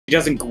She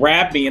doesn't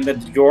grab me and the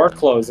door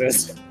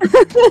closes.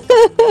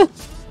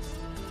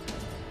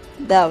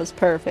 That was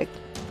perfect.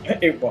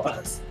 It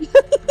was.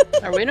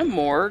 Are we in a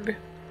morgue?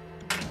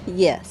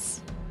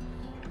 Yes.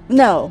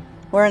 No,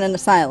 we're in an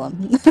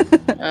asylum.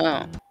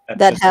 Oh.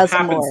 That just has a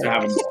happens morgue. to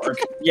have a morgue.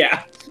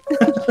 Yeah.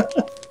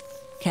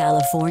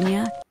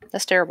 California.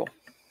 That's terrible.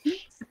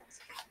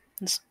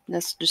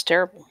 That's just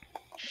terrible.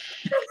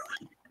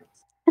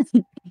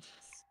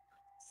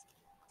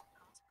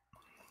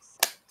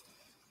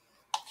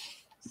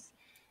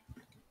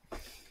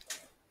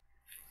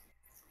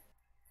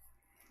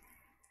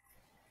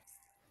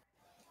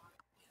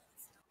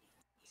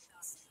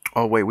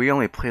 Oh wait, we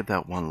only played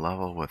that one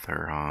level with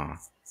her, huh?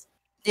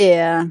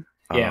 Yeah.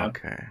 Oh, Yeah.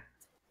 okay.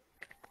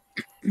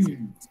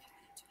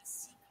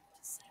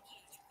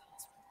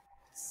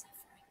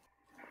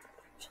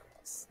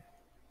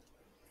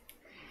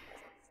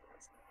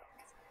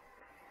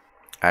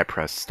 I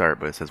pressed start,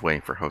 but it says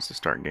waiting for host to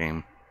start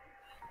game.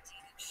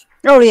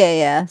 Oh, yeah,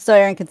 yeah. So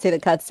Aaron can see the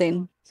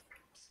cutscene.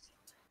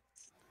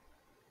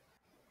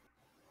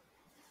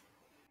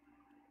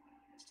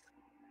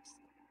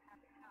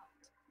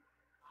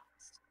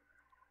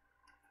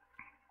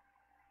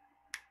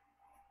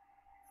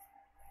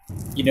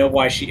 You know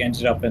why she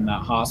ended up in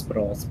that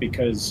hospital? It's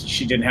because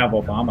she didn't have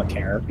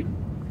Obamacare.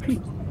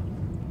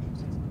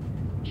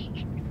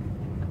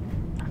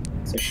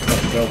 So she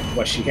let go with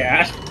what she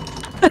had.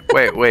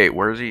 Wait,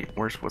 where's he?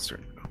 What's her?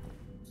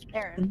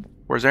 Aaron.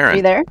 Where's Are Aaron?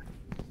 you there?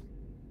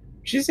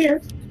 She's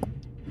here.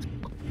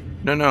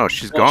 No,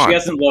 she's Well, gone. she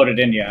hasn't loaded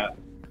in yet.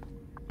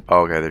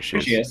 Oh, okay, there She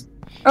she is. is.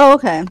 Oh,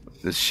 okay.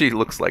 She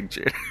looks like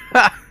Jade.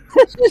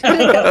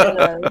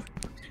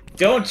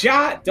 Don't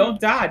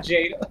die,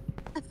 Jade.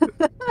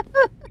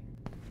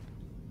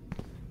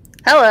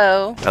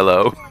 Hello.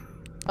 Hello.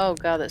 Oh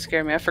god, that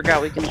scared me. I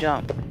forgot we can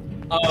jump.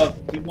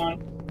 You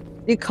want?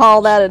 You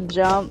call that a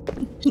jump?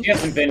 She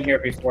hasn't been here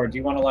before. Do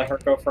you want to let her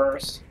go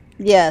first?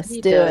 Yes,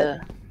 Need do it.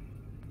 to-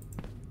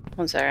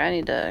 I'm sorry, I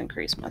need to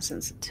increase my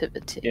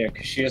sensitivity. Yeah,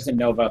 because she doesn't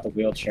know about the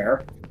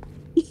wheelchair.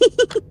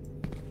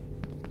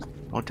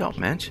 Oh, don't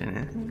mention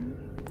it.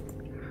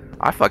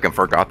 I fucking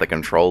forgot the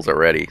controls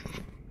already.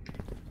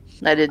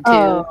 I did too.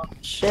 Oh,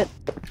 shit.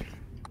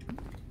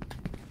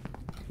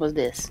 What's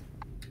this?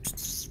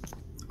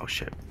 Oh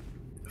shit.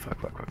 Fuck.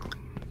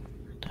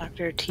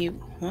 Dr. T.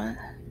 What?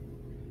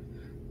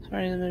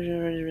 That's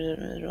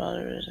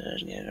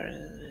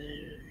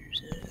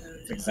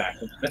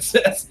exactly what it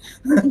says.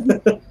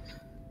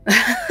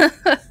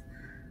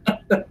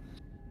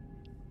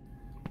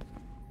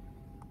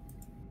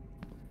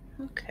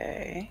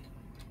 Okay.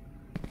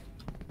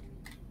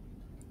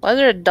 Why is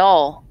there a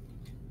doll?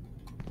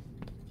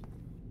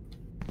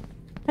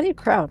 How do you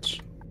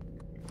crouch?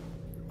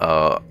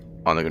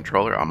 On the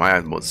controller, on my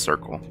was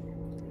circle.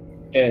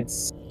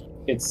 It's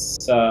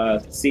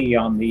C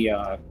on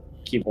the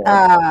keyboard.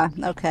 Ah,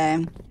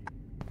 okay.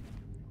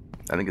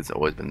 I think it's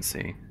always been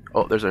C.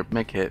 Oh, there's a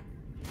make hit.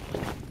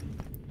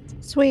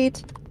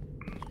 Sweet.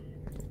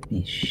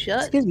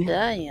 Shut Excuse me.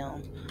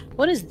 down.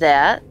 What is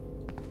that?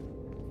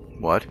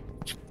 What?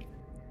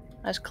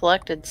 I just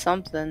collected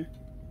something.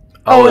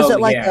 Oh, it's- is it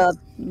like yeah. a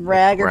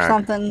rag or Rag.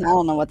 something? I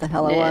don't know what the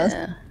hell it was.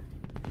 Yeah.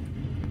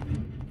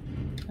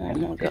 I'm Can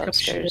you gonna pick go up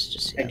upstairs shit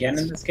just see again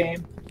how in this- this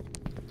game?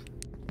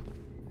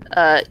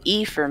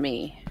 E for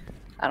me.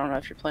 I don't know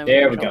if you're playing with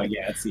There your we go. controller.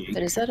 Yeah, it's E.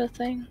 But is that a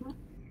thing?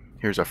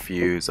 Here's a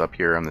fuse up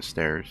here on the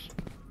stairs.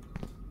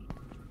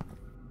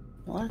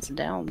 Well, that's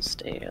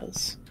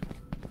downstairs.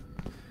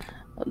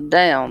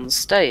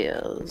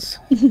 Downstairs.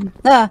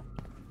 Ah,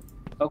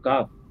 Oh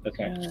god.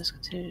 Okay. Let's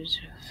continue to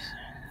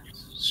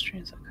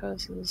extreme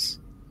psychosis.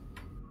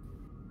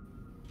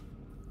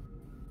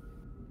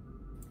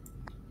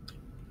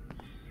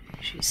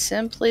 She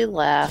simply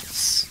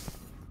laughs.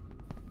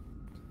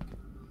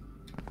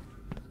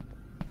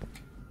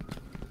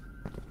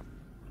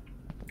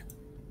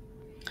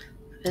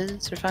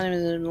 Visits are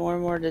finding more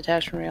and more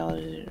detached from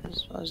reality.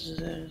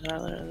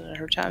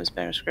 Her time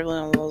spent scribbling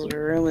on the walls of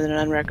her room with an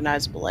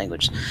unrecognizable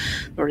language.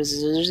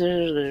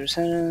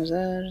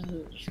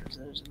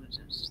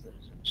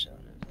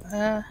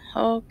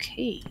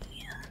 Okay.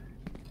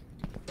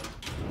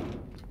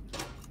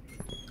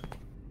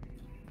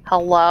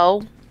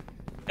 Hello?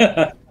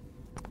 A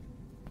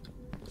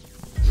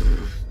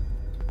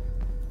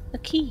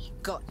key.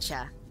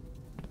 Gotcha.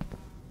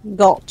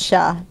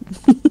 gotcha.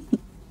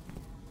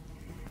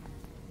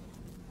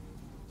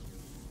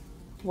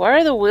 Why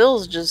are the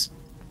wheels just...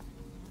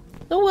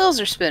 The wheels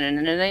are spinning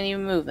and it ain't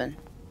even moving.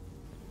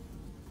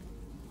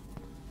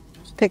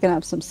 Just picking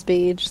up some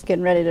speed, just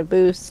getting ready to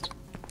boost.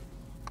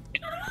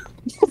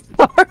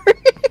 Sorry.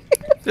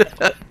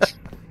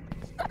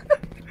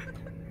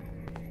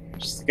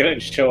 Just gonna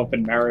show up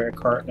in Mario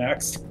Kart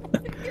next.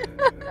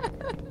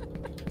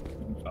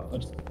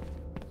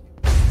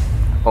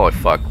 Holy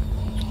fuck.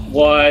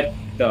 What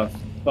the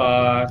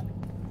fuck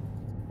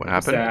What is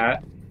happened?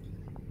 that?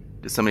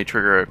 Did somebody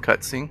trigger a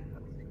cutscene?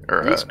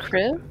 Or These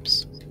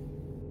cribs?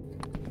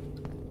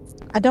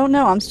 I don't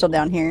know. I'm still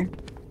down here.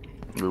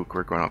 Luke,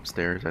 we're going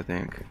upstairs, I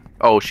think.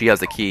 Oh, she has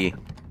the key.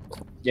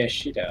 Yes,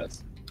 she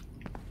does.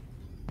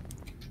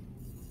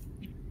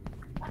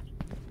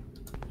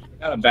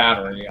 Got a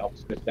battery. I'll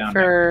put it down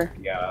For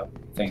there.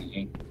 The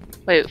thingy.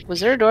 wait, was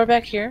there a door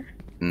back here?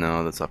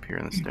 No, that's up here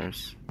in the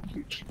stairs.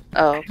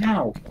 Oh, okay.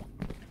 No.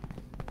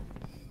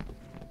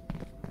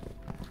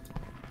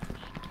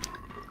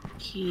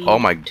 Key Oh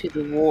my- to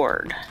the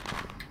ward.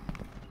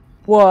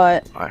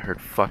 What? I heard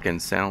fucking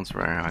sounds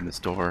right behind this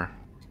door.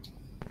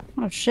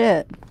 Oh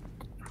shit.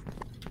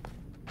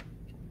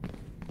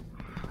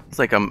 It's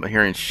like I'm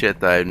hearing shit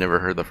that I've never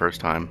heard the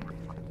first time.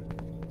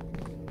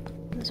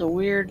 There's a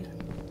weird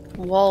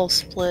wall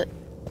split.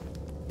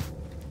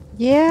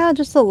 Yeah,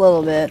 just a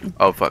little bit.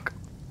 Oh fuck.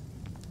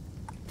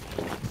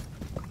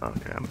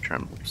 Okay,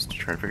 just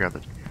trying to figure out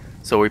the.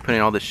 So we're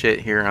putting all the shit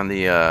here on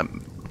the.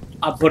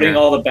 I'm putting Here.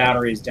 all the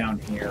batteries down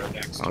here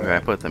next to Okay, I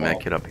it. put the med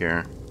kit up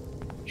here.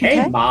 Hey,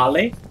 Okay.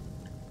 Molly.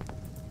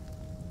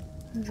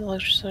 The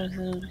electricity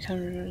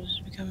is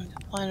becoming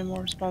compliant and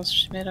more responsive.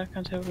 She made eye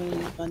contact with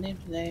me by name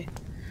today.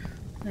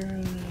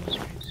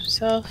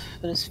 Herself,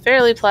 but it's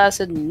fairly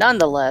placid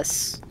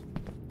nonetheless.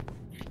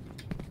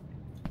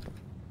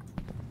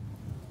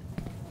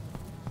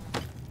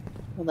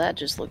 Well, that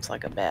just looks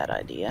like a bad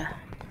idea.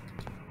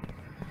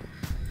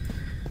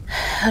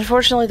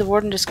 Unfortunately, the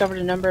warden discovered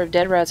a number of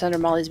dead rats under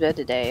Molly's bed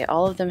today.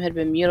 All of them had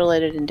been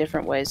mutilated in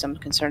different ways. I'm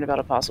concerned about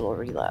a possible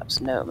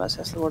relapse. No, must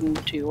ask the warden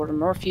to order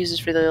more fuses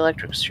for the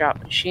electric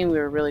shock machine. We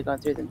were really going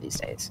through them these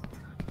days.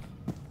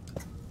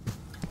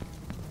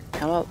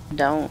 How about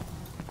don't?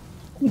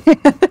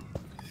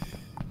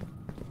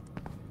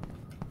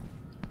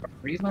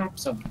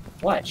 Relapse of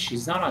what?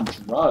 She's not on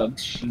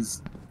drugs.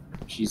 She's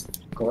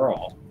a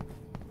girl.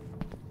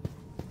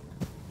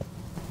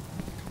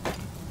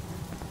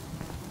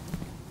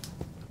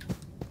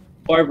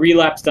 Oh, I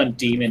relapsed on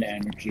demon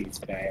energy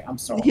today. I'm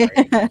sorry. Yeah.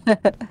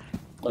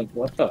 Like,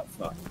 what the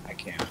fuck? I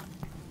can't.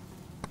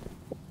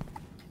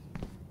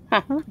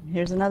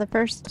 Here's another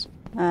first.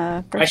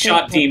 I First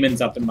shot aid. demons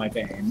up in my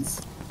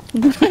veins.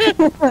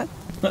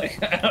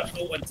 Like, I don't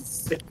know what to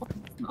say.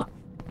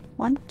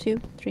 1, 2,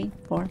 3,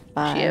 4,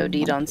 5. She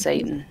OD'd on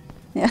Satan.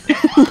 Yeah.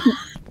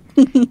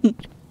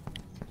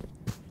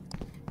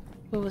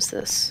 What was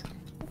this?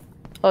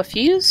 Oh, a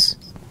fuse?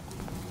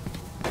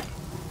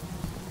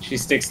 She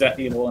sticks that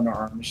needle in her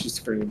arm and she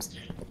screams,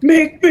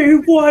 "Make me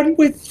one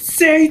with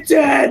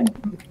Satan!"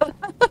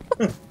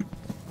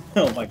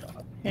 Oh my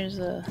god. Here's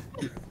a...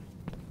 Okay,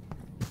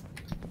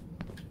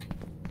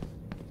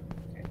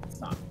 it's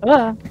not.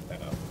 Pick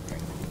that up.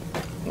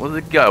 Okay. Was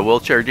it got a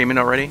wheelchair demon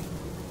already?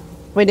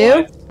 We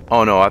do? What?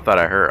 Oh no, I thought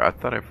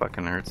I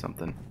fucking heard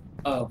something.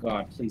 Oh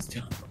god, please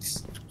don't.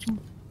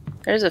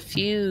 There's a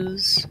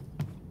fuse.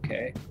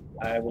 Okay.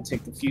 I will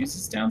take the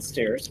fuses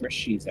downstairs where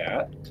she's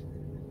at.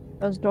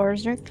 Those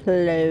doors are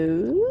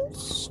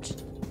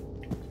closed.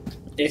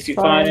 If you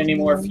find any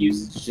more Fine.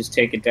 fuses, just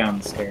take it down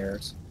the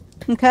stairs.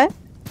 Okay.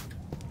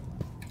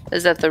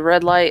 Is that the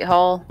red light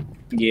hall?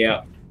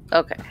 Yeah.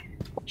 Okay.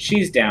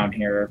 She's down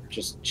here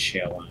just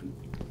chilling.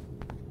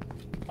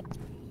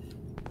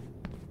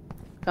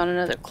 Found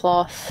another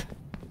cloth.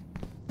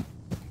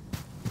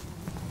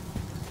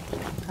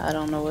 I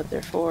don't know what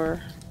they're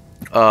for.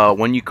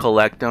 When you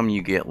collect them,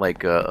 you get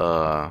like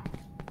a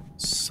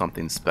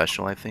something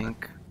special, I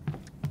think.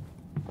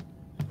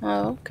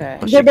 Oh, okay.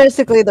 They're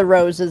basically the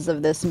roses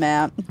of this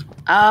map.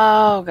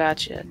 Oh,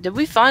 gotcha. Did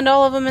we find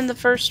all of them in the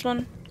first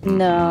one?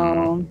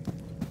 No.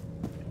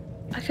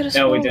 I could have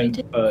No, sworn we didn't,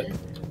 did. but we'll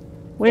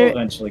We're,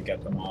 eventually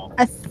get them all.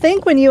 I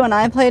think when you and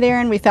I played,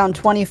 Aaron, we found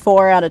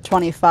 24 out of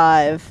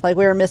 25. Like,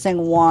 we were missing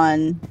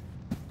one.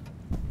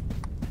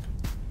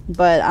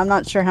 But I'm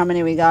not sure how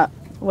many we got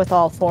with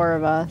all 4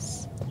 of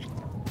us.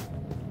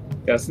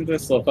 Doesn't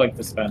this look like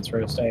the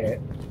Spencer estate?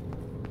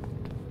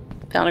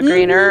 Found a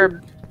green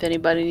herb. If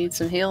anybody needs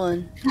some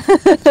healing.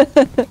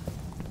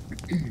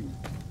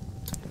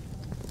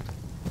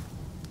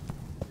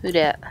 Who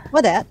dat?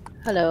 What that?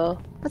 Hello.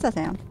 What's that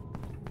sound?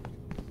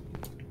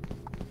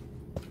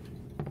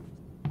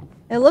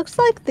 It looks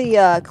like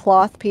the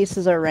cloth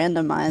pieces are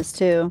randomized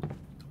too.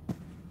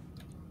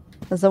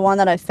 There's the one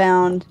that I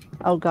found.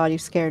 Oh god, you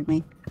scared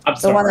me. I'm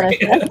The one sorry.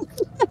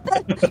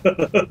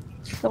 that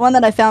The one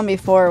that I found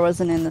before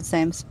wasn't in the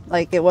same.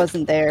 Like, it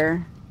wasn't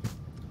there.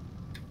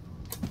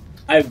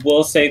 I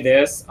will say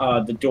this,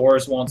 the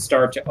doors won't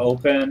start to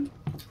open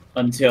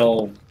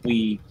until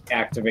we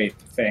activate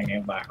the thing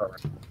and let her.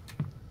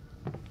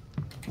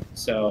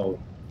 So,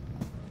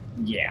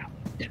 yeah.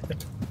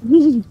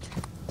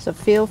 So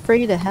feel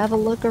free to have a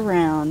look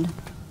around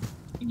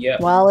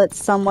Yep. while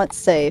it's somewhat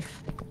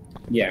safe.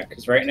 Yeah,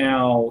 because right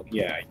now,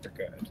 yeah, you're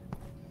good.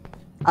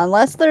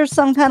 Unless there's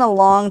some kind of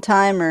long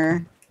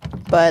timer.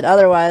 But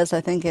otherwise,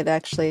 I think it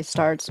actually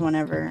starts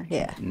whenever.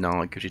 Yeah.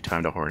 No, it gives you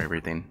time to hoard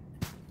everything.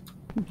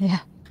 Yeah.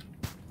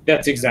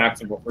 That's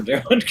exactly what we're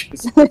doing.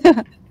 'Cause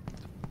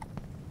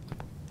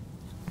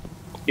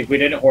if we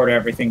didn't hoard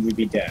everything, we'd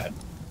be dead.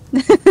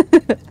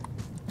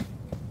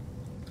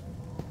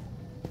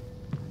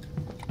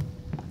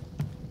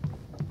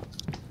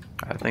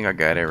 I think I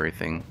got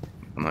everything.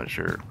 I'm not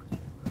sure.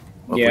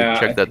 Well, Yeah, we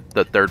checked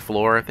the third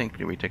floor, I think.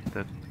 Did we check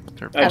the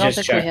third floor? I don't just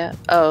think checked. we have.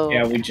 Oh.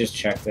 Yeah, we just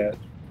checked it.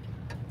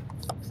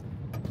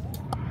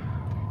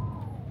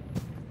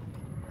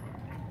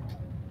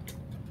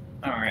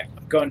 Alright,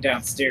 I'm going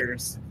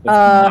downstairs with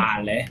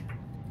Molly.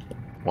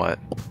 What?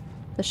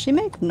 Does she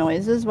make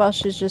noises while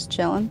she's just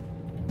chilling?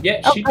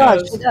 Yeah, Oh she god,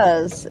 does. she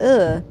does.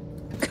 Ugh.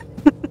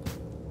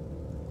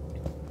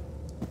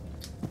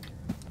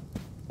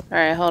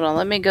 Alright, hold on.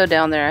 Let me go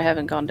down there. I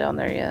haven't gone down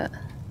there yet.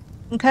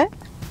 Okay.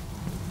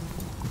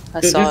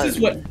 I So saw this it.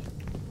 is what,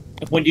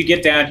 when you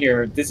get down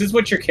here, this is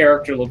what your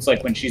character looks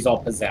like when she's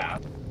all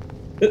pizzazz.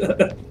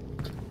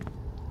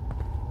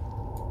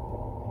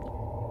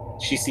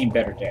 She's seen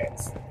better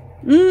days.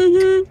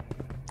 Mm-hmm.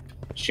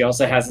 She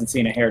also hasn't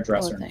seen a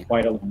hairdresser Oh, in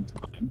quite a long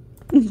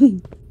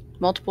time.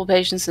 Multiple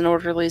patients and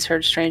orderlies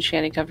heard strange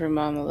chanting come from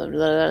mom.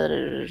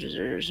 Okay.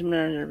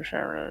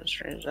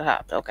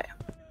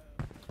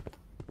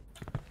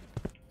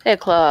 Hey,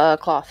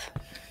 cloth.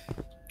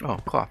 Oh,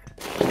 cloth.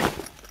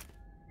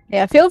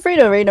 Yeah, feel free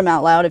to read them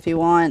out loud if you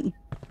want.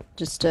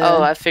 Just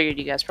Oh, I figured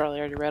you guys probably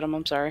already read them.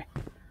 I'm sorry.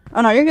 Oh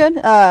no, you're good.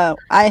 I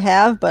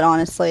have, but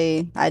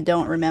honestly, I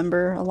don't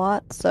remember a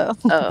lot, so.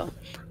 Oh.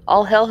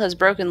 All hell has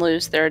broken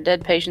loose. There are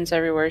dead patients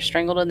everywhere,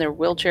 strangled in their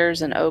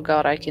wheelchairs, and oh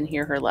god, I can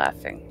hear her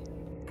laughing.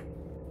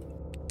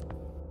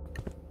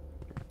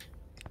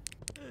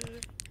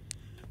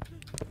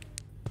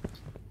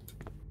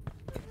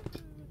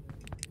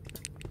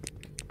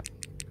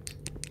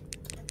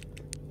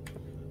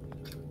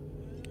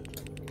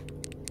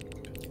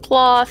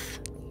 Cloth.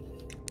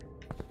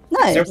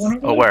 Nice. Is there one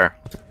over Oh, there? where?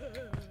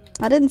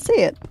 I didn't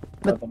see it.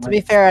 But to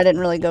be fair, I didn't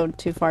really go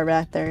too far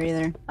back there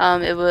either.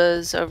 It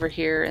was over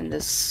here in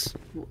this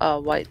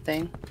white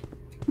thing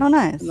Oh,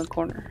 nice. in the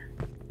corner.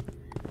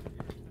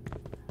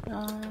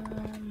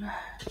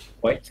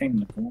 White thing in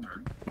the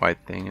corner. White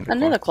thing in the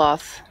Another corner.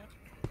 cloth.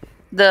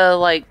 The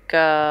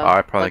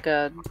I probably, like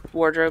a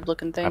wardrobe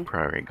looking I thing.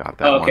 probably got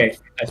that Oh, one. okay.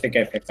 I think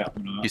I picked that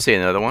one up. You say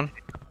another one?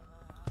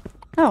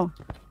 Oh,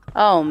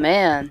 Oh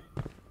man.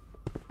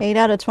 8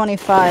 out of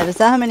 25. Is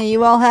that how many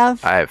you all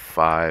have? I have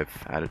 5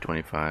 out of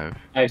 25.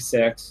 I have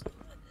 6.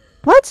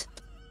 What?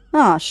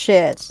 Oh,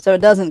 shit. So it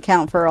doesn't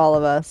count for all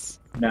of us.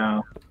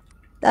 No.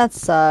 That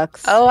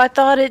sucks. Oh, I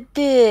thought it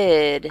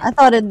did. I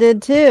thought it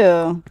did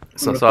too.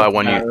 So, gonna so put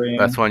when the battery you, in.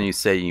 that's when you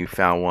say you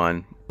found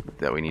one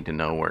that we need to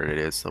know where it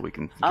is so we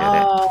can get it.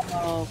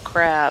 Oh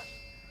crap.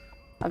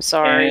 I'm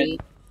sorry.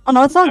 Oh,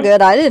 no, it's not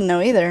good. I didn't know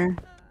either.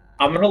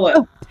 I'm gonna let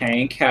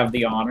Tank have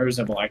the honors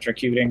of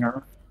electrocuting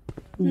her.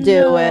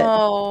 Do it.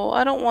 No,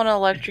 I don't want to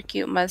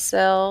electrocute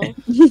myself.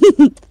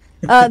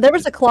 There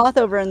was a cloth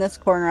over in this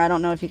corner. I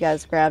don't know if you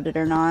guys grabbed it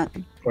or not.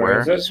 Where?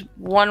 is There's it?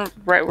 one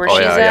right where Oh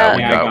she's yeah, at.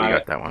 we Yeah, I got got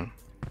it. that one.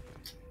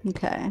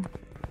 Okay.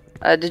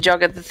 Did y'all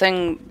get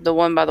the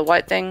one by the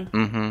white thing?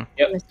 Mm-hmm.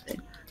 Let me see.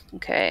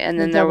 Okay, and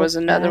Let then me there was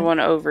double another check. one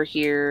over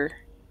here.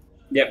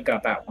 Yep,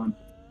 got that one.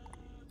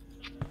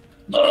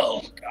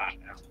 Oh, God.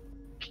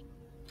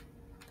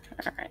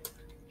 Alright.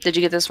 Did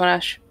you get this one,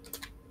 Ash?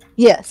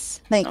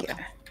 Yes. Thank Okay. you.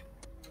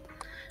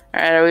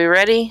 Alright, are we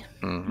ready?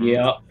 Mm-hmm.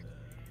 Yep.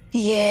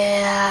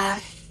 Yeah.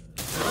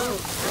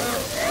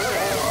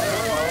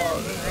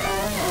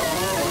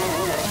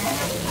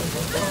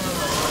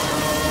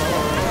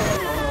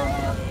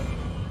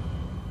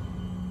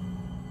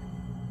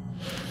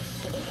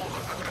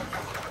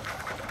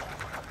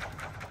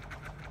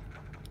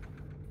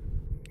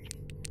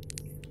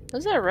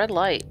 What's that red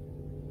light?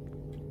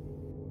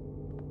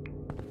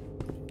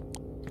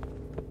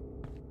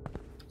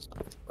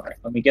 Alright,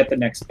 let me get the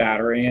next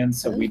battery in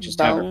so we just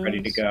have it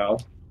ready to Bones. go.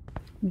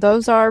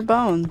 Those are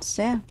bones.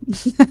 Yeah.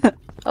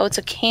 Oh, it's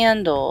a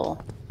candle.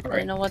 I Alright.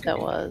 didn't know what that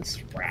was.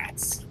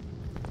 Rats.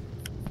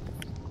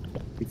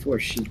 Before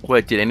she...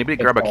 Wait, did anybody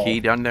Good grab a call. key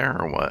down there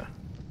or what?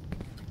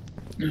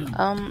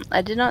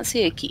 I did not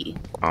see a key.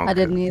 I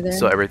didn't either.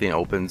 So everything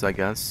opens, I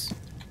guess.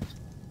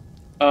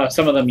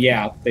 some of them,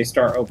 yeah. They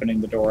start opening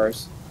the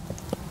doors.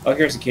 Oh,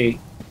 here's a key.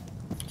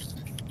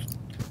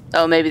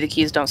 Oh, maybe the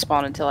keys don't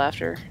spawn until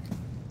after.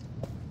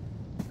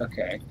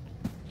 Okay.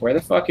 Where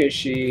the fuck is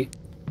she?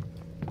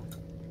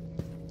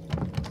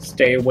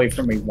 Stay away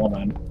from me,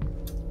 woman.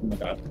 Oh my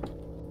god.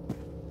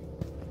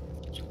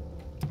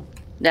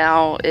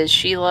 Now, is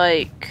she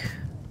like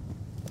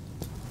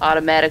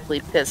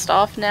automatically pissed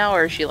off now,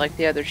 or is she like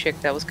the other chick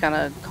that was kind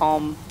of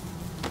calm?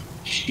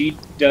 She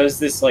does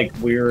this, like,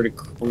 weird,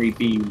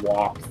 creepy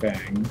walk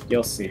thing.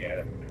 You'll see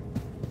it.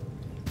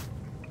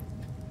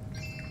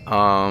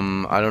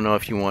 I don't know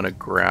if you want to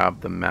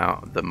grab the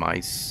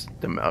mice,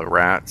 the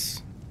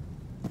rats.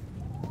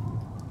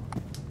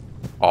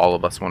 All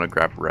of us want to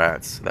grab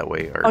rats that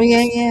way, or Oh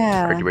yeah, just-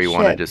 yeah. or do we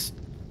want to Shit. just?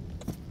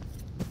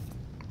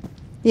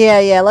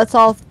 Yeah. Let's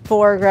all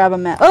 4 grab a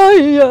mat. Oh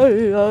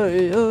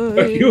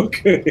yeah. Are you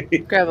okay?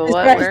 Grab a It's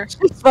what? right- Where?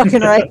 It's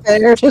fucking right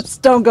there.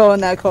 Just don't go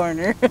in that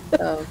corner.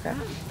 Oh, okay.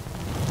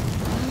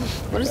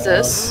 What is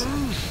this?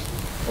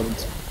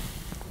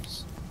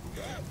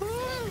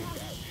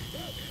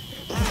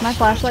 Is my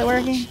flashlight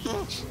working?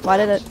 Why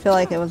did it feel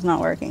like it was not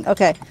working?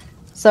 Okay.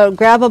 So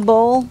grab a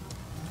bowl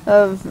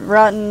of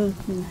rotten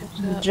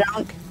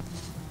junk.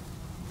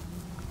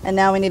 And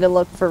now we need to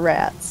look for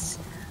rats.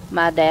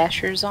 My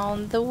dasher's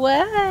on the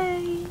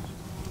way.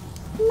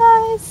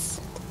 Nice.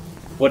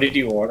 What did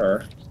you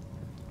order?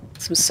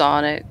 Some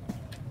Sonic.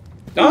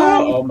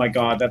 Oh my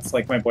god, that's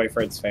like my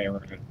boyfriend's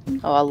favorite.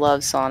 Oh, I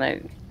love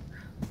Sonic.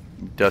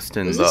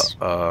 Dustin, Is this-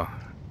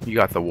 you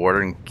got the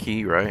warden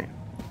key, right?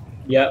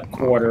 Yep,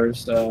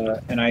 quarters.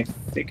 And I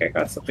think I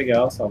got something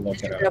else. I'll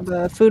look it up. Grab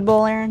a food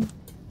bowl, Aaron.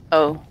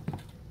 Oh.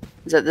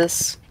 Is that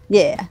this?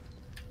 Yeah.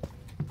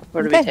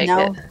 Where do we take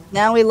now, it?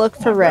 Now we look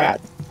for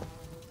rats.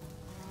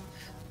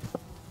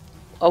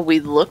 Oh, we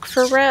look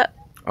for rat?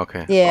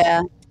 Okay.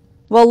 Yeah.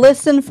 Well,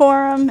 listen for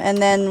them, and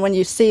then when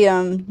you see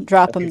them,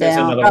 drop them there's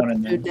down. another Drop one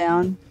in the food there.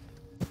 down.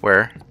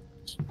 Where?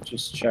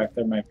 Just check.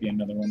 There might be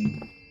another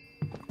one.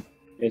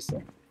 Is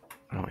there?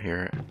 I don't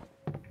hear it.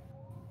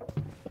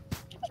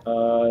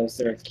 Is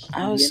there a key?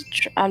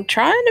 I'm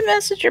trying to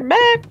message her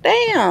back.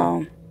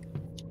 Damn.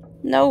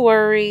 No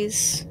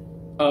worries.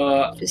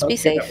 Just be okay, that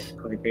safe. was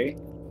creepy.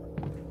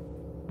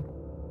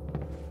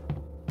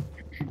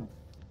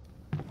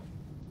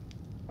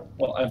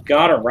 Well, I've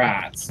got a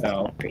rat,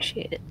 so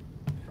Appreciate it.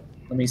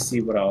 let me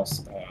see what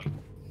else.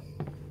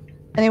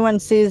 Anyone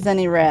sees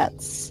any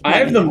rats? I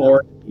have the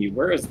morgue key.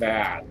 Where is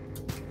that?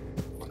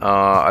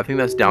 I think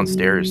that's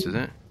downstairs, isn't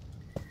it?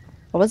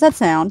 What was that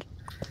sound?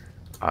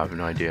 I have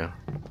no idea.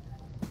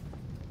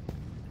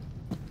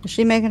 Is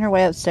she making her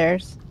way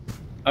upstairs?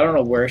 I don't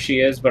know where she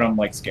is, but I'm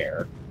like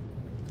scared.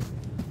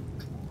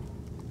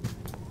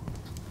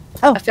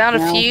 Oh, I found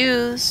no. a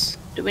fuse.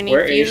 Do we need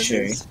Where is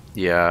fuses?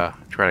 she? Yeah.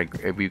 Try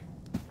to.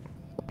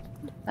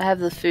 I have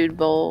the food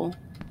bowl.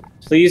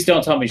 Please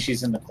don't tell me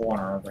she's in the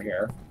corner over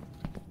here.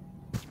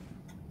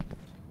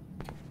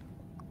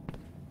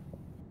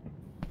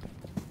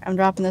 I'm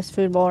dropping this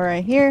food bowl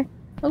right here.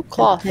 Oh,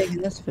 cloth. I'm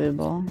taking this food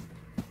bowl.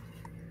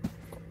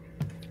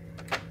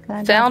 Can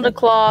I Found a drop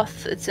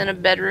cloth. It's in a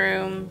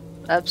bedroom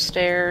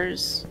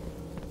upstairs.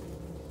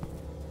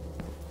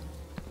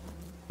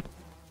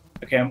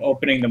 Okay, I'm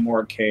opening the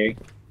morgue key.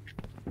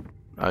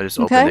 I just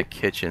Okay. opened the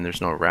kitchen.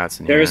 There's no rats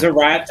in There's here. a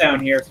rat down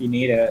here if you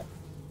need it.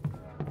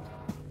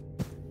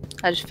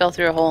 I just fell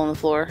through a hole in the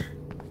floor.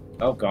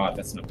 Oh god,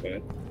 that's not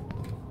good.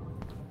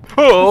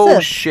 Oh What's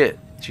this? shit!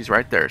 She's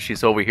right there.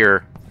 She's over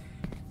here.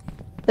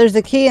 There's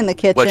a key in the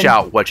kitchen. Watch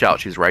out! Watch out!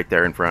 She's right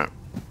there in front.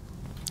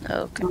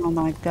 Okay. Oh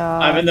my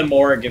god. I'm in the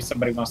morgue if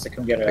somebody wants to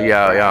come get it.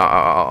 Yeah,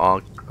 yeah.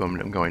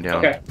 I'm going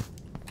down. Okay.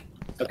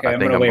 Okay, I I'm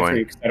think gonna I'm wait going. for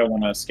you because I don't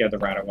want to scare the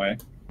rat away.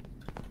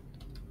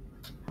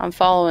 I'm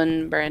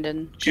following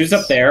Brandon. She was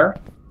up there,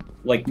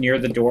 like near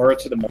the door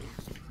to the morgue.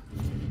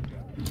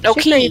 No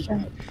She's key.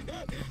 creeping.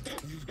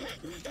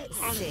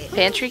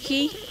 Pantry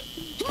key?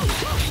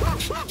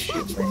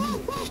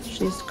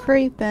 She's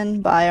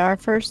creeping by our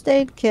first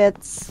aid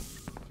kits.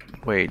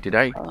 Wait, did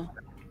I Oh.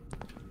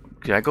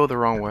 go the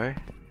wrong way?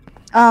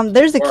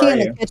 There's a Where key are in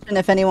the you? kitchen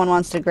if anyone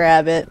wants to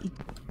grab it.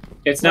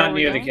 It's Where not are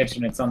we near the going?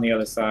 kitchen, it's on the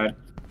other side.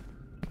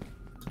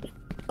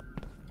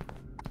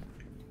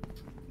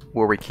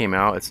 Where we came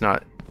out? It's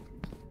not.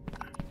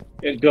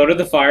 Go to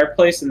the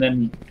fireplace and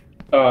then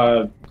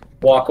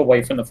walk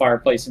away from the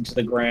fireplace into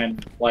the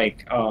grand,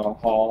 like,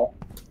 hall.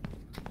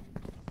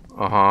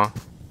 Uh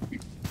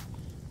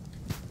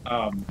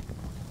huh.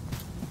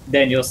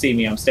 Then you'll see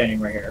me, I'm standing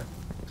right here.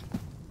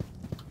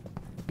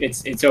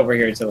 It's over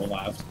here to the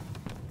left.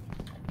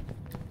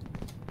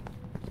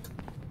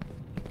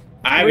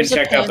 I haven't Where's the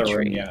checked out the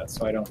pantry? room yet,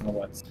 so I don't know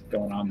what's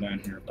going on down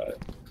here, but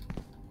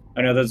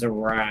I know there's a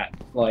rat,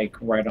 like,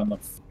 right on the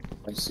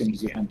as soon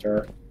as you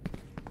enter.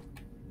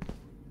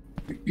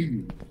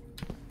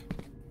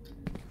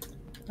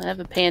 I have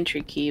a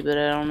pantry key, but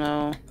I don't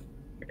know.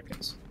 Here it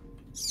is.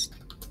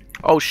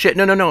 Oh shit!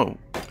 No, no, no!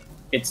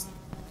 It's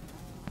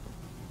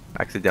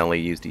Accidentally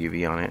used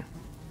UV on it.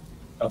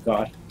 oh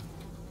god.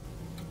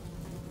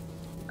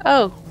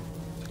 Oh,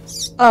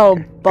 Oh,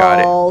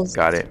 balls.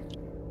 Got it.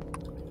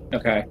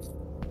 Okay.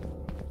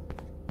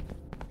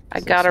 I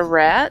got a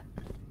rat.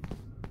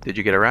 Did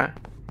you get a rat?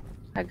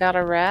 I got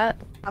a rat.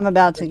 I'm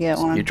about to get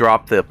You one.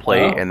 drop the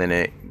plate Oh. and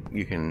then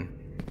you can.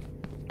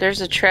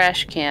 There's a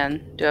trash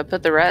can. Do I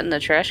put the rat in the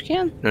trash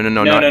can? No, no,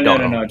 no, No,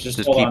 no, no. Just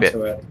hold keep on it.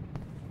 to it.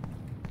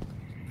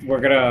 We're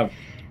gonna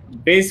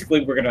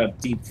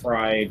deep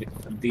fry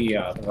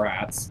the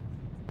rats.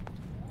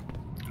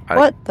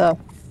 What the?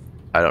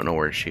 I don't know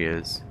where she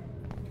is.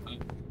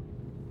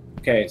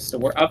 Okay, so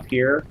we're up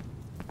here.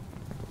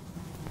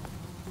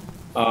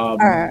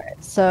 Alright,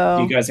 Do so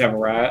you guys have a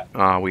rat?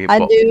 We. I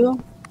do.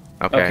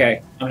 Okay.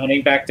 Okay, I'm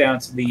heading back down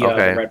to the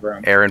Okay. red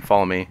room. Aaron,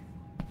 follow me.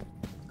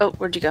 Oh,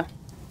 where'd you go?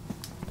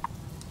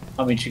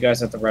 I'll meet you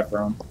guys at the red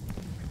room.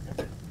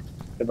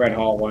 The red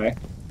hallway.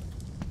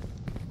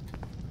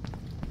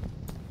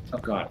 Oh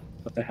god,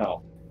 what the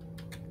hell?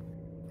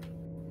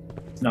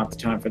 It's not the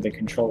time for the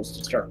controls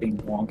to start being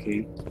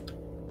wonky.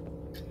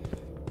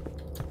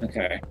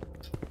 Okay.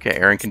 Okay,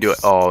 Aaron can do it.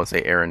 Oh, I'll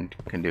say Aaron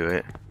can do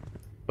it,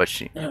 but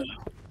she.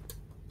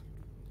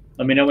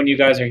 Let me know when you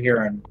guys are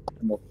here and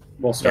we'll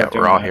Yeah, start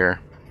doing we're all that. here.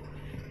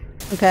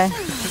 Okay.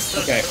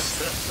 Okay.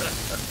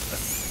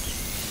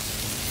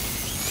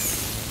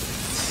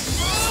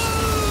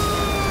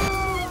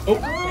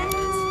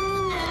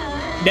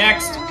 Oh.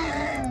 Next.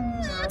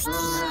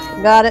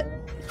 Got it.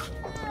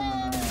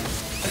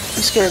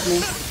 You scared me.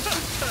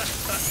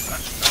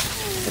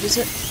 What is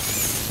it?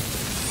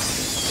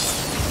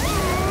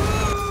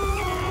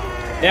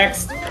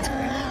 Next.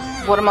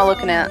 What am I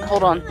looking at?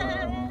 Hold on.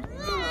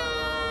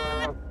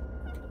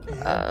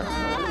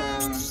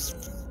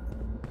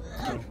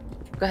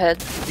 Go ahead.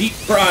 Deep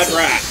fried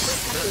rat.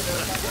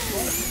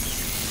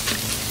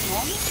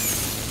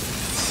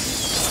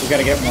 We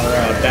gotta get more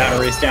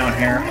batteries down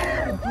here.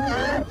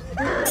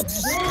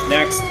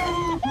 Next.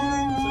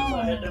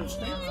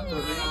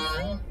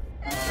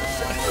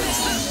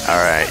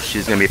 Alright,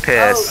 she's gonna be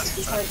pissed.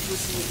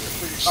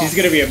 She's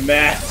gonna be a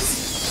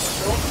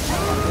mess.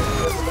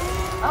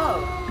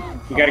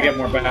 We gotta get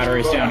more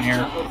batteries down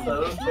here.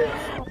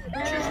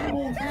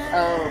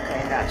 Oh,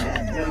 okay, gotcha.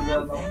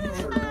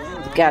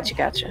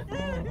 Gotcha.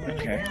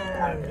 Okay.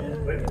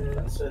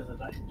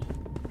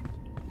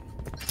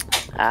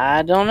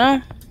 I don't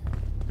know.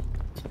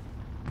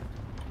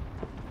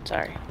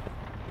 Sorry.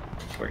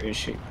 Where is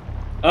she?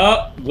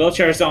 Oh,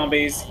 wheelchair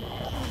zombies.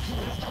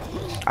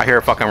 I hear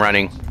her fucking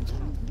running.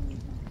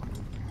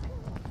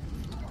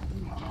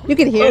 You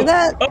can hear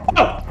that?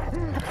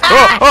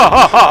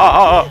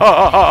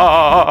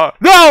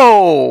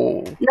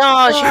 No!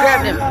 No, she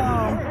grabbed him.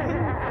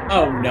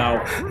 Oh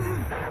no.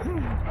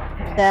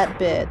 That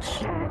bitch.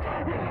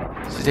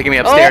 She's taking me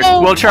upstairs.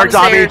 Oh, Wheelchair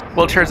upstairs. zombie.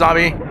 Wheelchair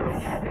zombie.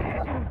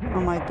 Oh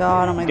my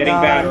god, oh my Getting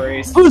god.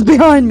 batteries. Who's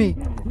behind me?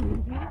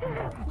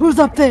 Who's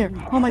up there?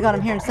 Oh my god,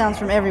 I'm hearing sounds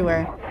from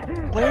everywhere.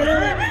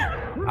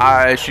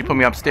 She put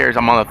me upstairs.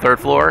 I'm on the 3rd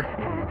floor.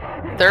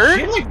 Third?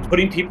 She's like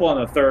putting people on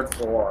the 3rd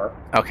floor.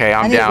 Okay, I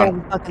I'm need to down.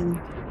 grab a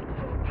fucking...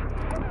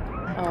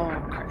 Oh,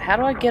 how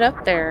do I get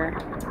up there?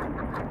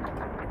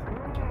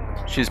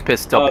 She's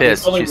pissed. Still There's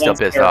pissed. only She's still one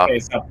pissed off.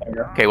 staircase up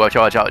there. Okay, watch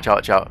out, watch out, watch out,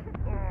 watch out.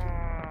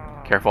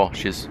 Careful,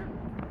 she's...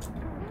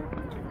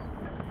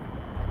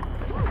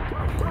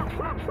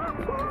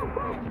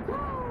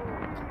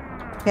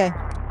 Okay.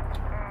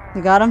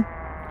 You got him?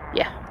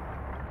 Yeah.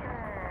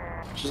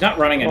 She's not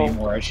running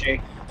anymore, is she?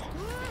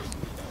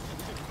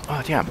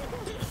 Oh, damn.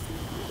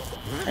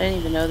 I didn't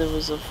even know there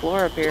was a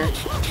floor up here.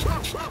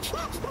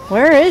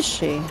 Where is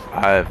she?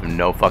 I have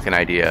no fucking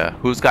idea.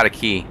 Who's got a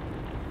key?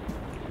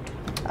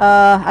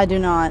 I do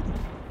not.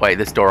 Wait,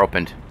 this door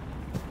opened.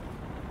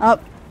 Oh.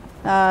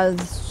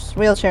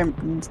 Wheelchair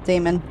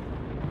demon.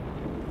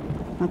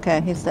 Okay,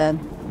 he's dead.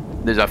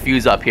 There's a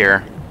fuse up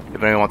here.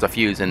 If anyone wants a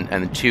fuse,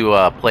 and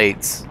 2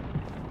 plates.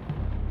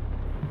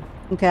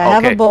 Okay, I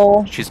have a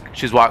bowl. She's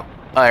walk.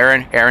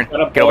 Aaron,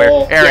 Got a get over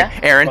bowl. here. Aaron, Yeah.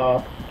 Aaron,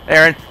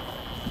 Aaron.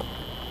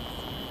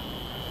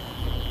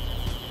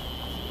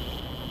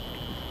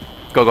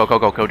 Go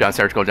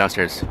downstairs. Go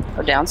downstairs.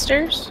 Go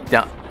downstairs?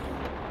 Down.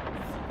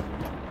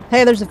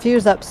 Hey, there's a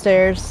fuse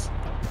upstairs.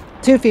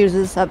 2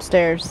 fuses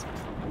upstairs.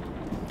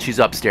 She's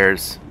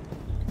upstairs.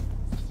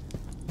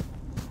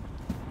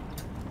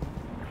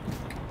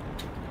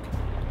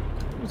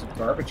 There's a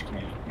garbage can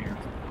here.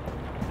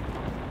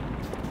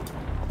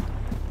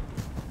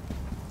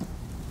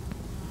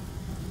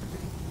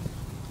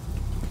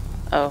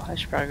 Oh, I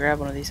should probably grab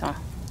one of these, huh?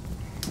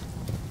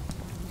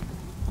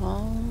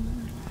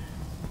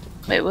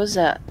 Wait, what was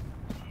that?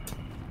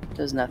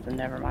 Does nothing,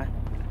 never mind.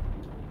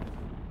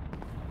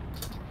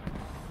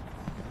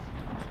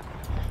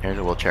 Here's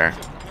a wheelchair.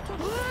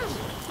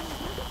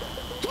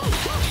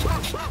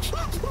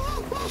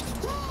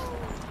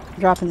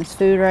 Dropping this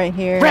food right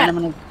here, Rat. and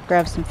I'm gonna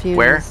grab some fuses.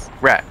 Where?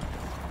 Rat.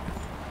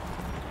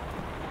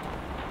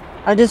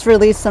 I just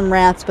released some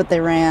rats, but they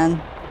ran.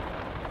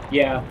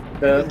 Yeah,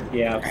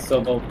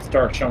 so they'll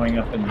start showing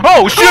up in...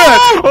 Oh shit!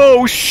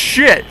 Oh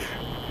shit!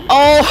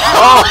 Oh!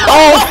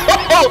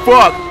 Oh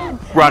fuck!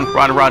 Run!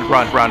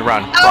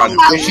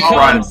 Here she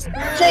comes!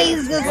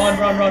 Jesus!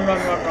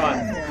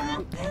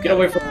 Run! Get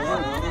away from...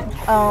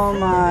 Oh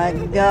my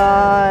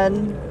god.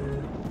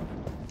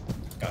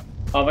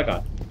 Oh my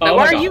god. Wait, Oh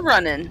why my are god. you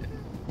running?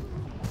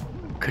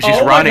 Cause she's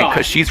Oh my running. God.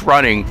 Cause she's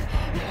running.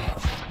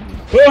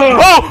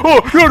 Oh!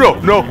 Oh!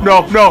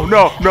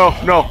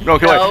 No!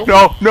 Get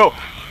away! No!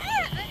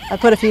 I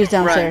put a fuse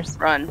downstairs.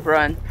 Run.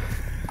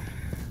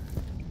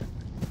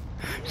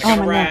 Oh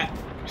my rat.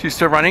 god. She's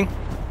still running.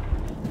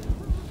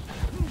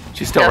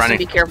 She's still Dustin, running.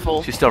 be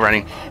careful. She's still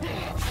running.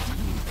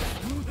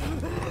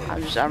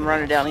 I'm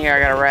running down here. I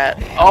got a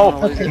rat. Oh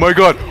Okay. my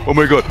god! Oh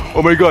my god!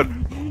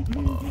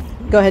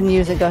 Go ahead and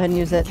use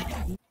it.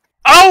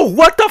 Oh!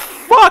 What the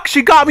fuck?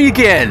 She got me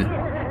again!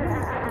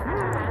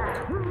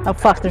 Oh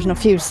fuck, there's no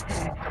fuse.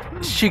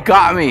 She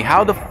got me.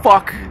 How the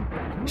fuck?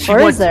 She Where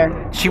went, is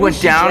there? She went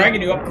She's down.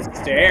 dragging you up the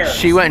stairs.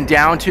 She went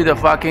down to the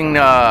fucking.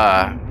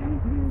 I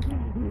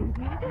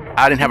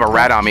didn't have a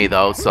rat on me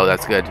though, so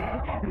that's good.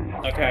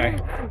 Okay.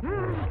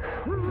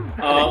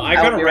 I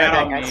got I'll a be rat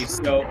right on back, me, guys.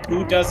 so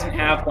who doesn't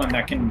have one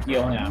that can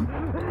heal him?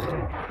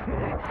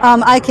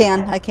 I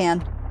can. I'm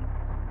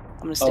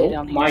gonna stay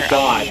down Oh here. my I'll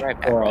god, be right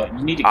back. Coral,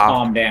 you need to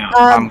calm down.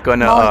 I'm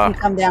gonna, Molly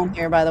can come down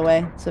here, by the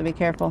way, so be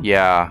careful.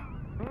 Yeah.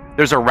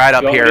 There's a rat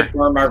up You want me here. to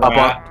burn my Up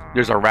rat?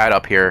 there's a rat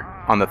up here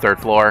on the 3rd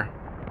floor.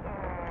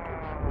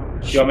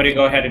 you want me to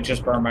go ahead and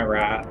just burn my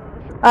rat?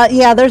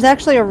 Yeah, there's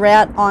actually a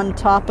rat on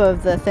top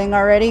of the thing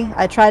already.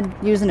 I tried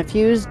using a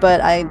fuse,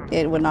 but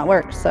it would not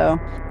work, so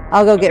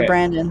I'll go get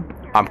Brandon.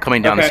 I'm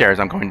coming down the stairs.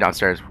 I'm coming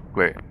downstairs.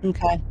 Wait.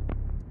 Okay.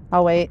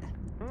 I'll wait.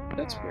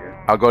 That's weird.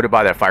 I'll go to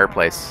by that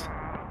fireplace.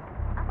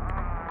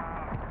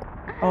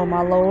 Oh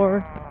my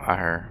lord. I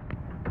heard.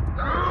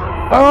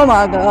 Oh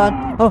my god.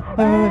 Oh,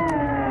 wait, wait, wait.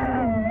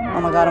 Oh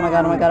my god, oh my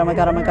god, oh my god, oh my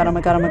god, oh my god, oh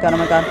my god, oh my god, oh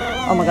my god.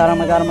 Oh my god, oh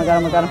my god, oh my god,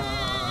 oh my god.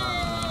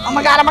 Oh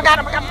my god, oh my god,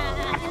 oh my god.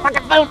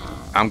 Fucking phone.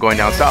 I'm going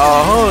downstairs.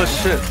 Oh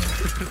shit.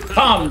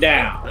 Calm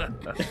down.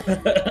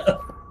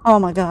 Oh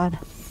my god.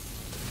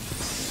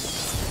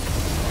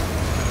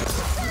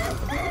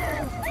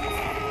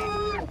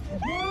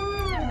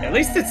 At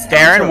least it's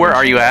Aaron, where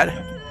are you at?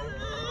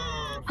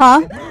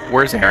 Huh?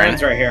 Where's Aaron?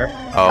 Aaron's right here.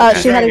 Oh,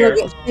 okay. She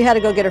had to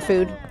go get her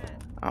food.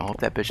 I hope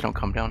that bitch don't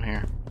come down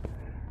here.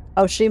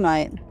 Oh, she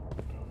might.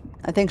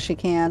 I think she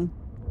can.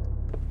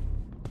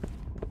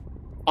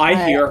 I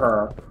hear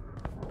her.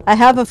 I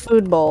have a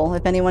food bowl,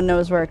 if anyone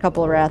knows where a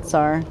couple of rats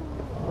are.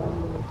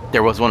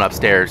 There was one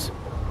upstairs.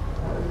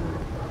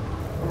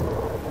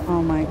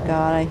 Oh my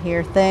god, I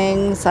hear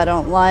things I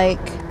don't like.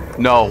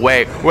 No,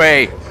 wait.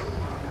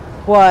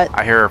 What?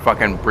 I hear her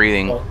fucking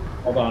breathing.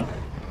 Hold on.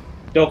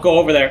 Don't go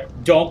over there.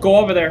 Don't go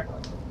over there.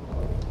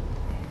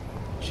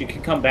 She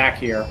can come back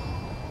here.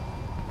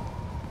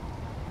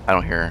 I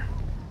don't hear her.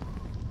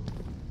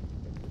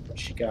 Where'd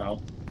she go?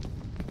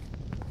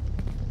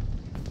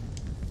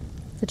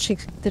 Did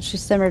she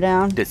simmer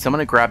down? Did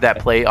someone grab that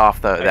plate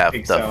off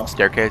the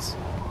staircase?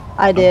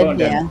 I did,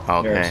 yeah.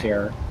 Okay.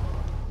 Here.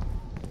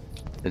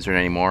 Is there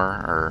any more,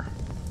 or?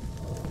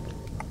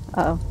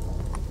 Uh oh.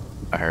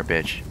 I heard a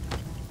bitch.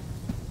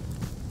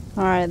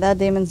 Alright, that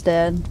demon's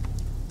dead.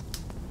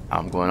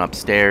 I'm going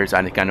upstairs.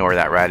 I think I know where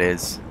that rat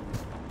is.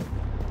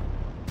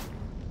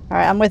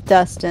 Alright, I'm with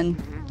Dustin.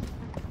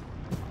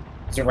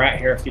 There's a rat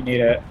here if you need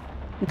it.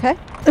 Okay.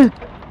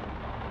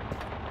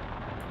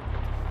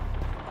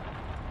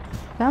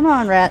 Come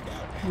on, rat.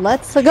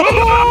 Let's go.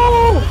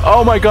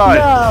 Oh my god!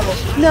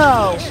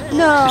 No!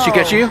 Did she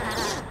get you?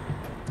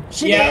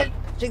 She did.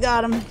 She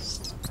got him.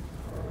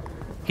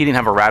 He didn't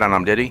have a rat on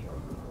him, did he?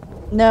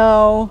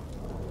 No.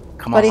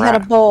 Come on, but he had a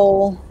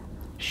bowl.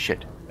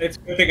 Shit. It's a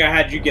good thing I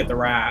had you get the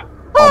rat.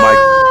 Oh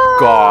my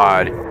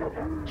god.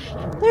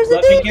 There's a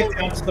Let me get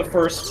down to the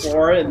first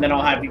floor, and then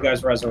I'll have you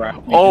guys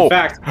resurrect me. Oh, in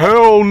fact,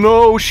 hell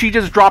no! She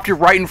just dropped you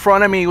right in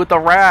front of me with the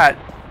rat.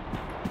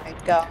 Oh my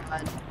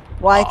god.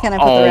 Why can't I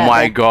put the rat Oh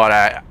my back?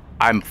 god,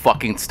 I'm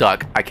fucking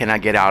stuck. I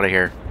cannot get out of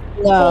here.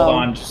 No. hold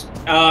on, just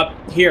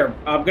here.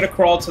 I'm gonna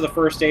crawl to the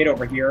first aid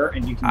over here,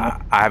 and you can.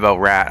 I have a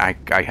rat.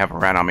 I have a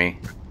rat on me.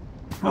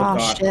 Oh,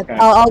 God, shit. okay.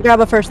 I'll grab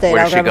a first aid.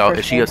 Where I'll did she grab go? a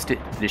first aid.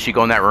 Did she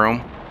go in that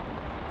room?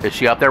 Is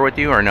she up there with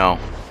you or no?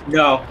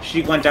 No,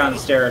 she went down the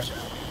stairs.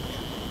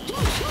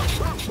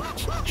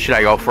 Should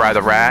I go fry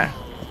the rat?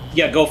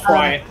 Yeah, go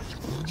fry it.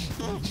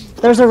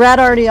 There's a rat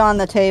already on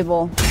the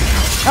table.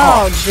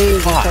 Oh,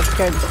 Jesus, that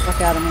scared the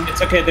fuck out of me.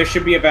 It's okay. There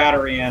should be a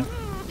battery in.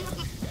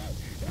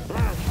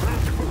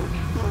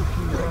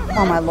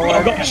 Oh my lord.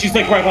 Oh god, she's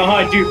like right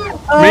behind you.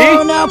 Oh Me?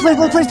 no, please.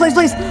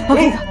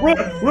 Okay.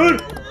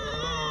 Run!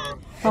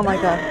 Oh my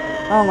god.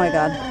 Oh my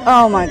god.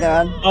 Oh my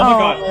god. Oh my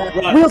god,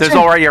 run. Wheelchair. There's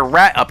already a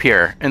rat up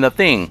here in the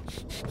thing.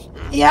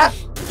 Yeah.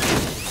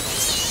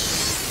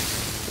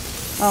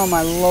 Oh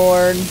my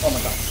lord. Oh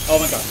my god. Oh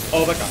my god.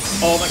 Oh my god.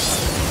 Oh my god.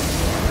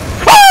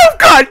 Oh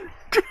god!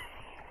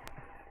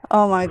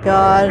 Oh my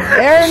god.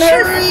 Aaron,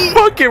 hurry!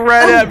 Fucking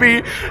rat at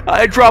me.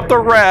 I dropped the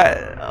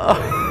rat.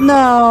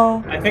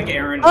 No. I think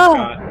Aaron just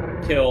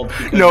got killed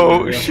because No, of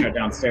the wheelchair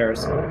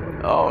downstairs.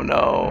 Oh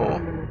no.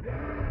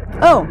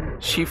 Oh.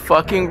 She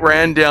fucking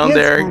ran down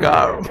there and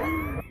got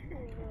him.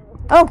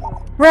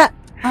 Oh, rat.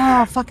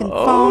 Oh, fucking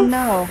phone,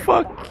 no.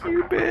 Fuck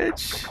you,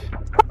 bitch.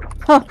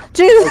 Oh,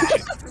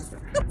 Jesus.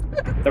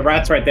 The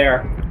rat's right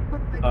there.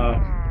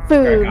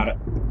 Food. I got it.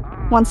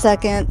 1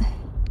 second.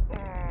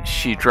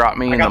 She dropped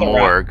me in got the the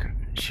morgue.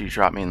 She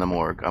dropped me in the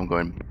morgue. I'm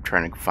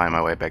trying to find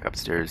my way back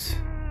upstairs.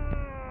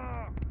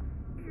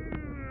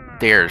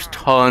 There's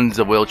tons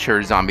of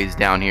wheelchair zombies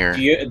down here.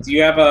 Do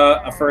you have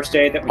a first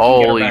aid that we can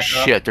get her Holy back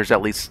shit! up? There's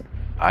at least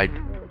Oh.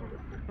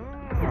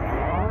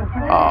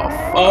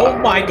 Fuck. Oh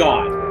my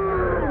god.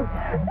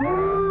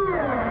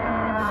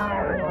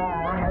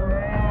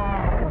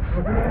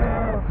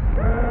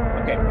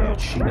 Okay, bitch.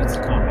 She needs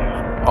to calm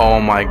down.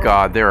 Oh my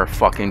god! There are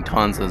fucking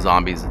tons of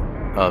zombies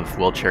of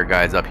wheelchair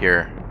guys up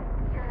here.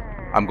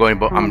 I'm going.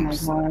 Oh my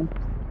god.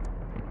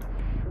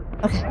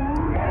 Okay.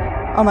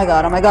 Oh my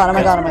god, oh my god, oh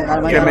my god, oh my god,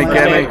 oh my god.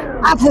 Get me.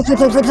 Ah, please.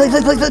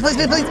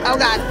 Oh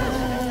god.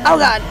 Oh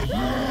god.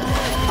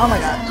 Oh my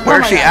god.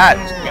 Where's she at?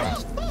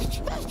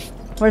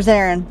 Where's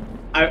Aaron?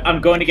 I'm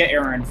going to get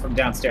Aaron from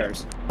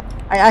downstairs.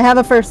 I have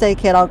a first aid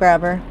kit, I'll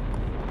grab her.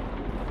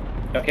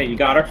 Okay, you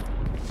got her?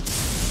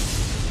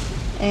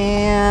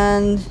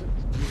 And...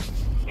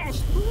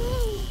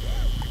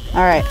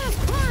 Alright.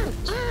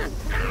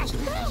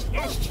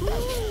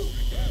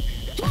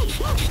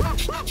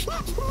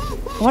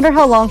 I wonder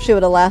how long she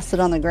would have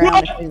lasted on the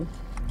ground if she...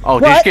 Oh,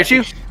 did she get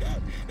you?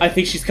 I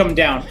think she's coming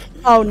down.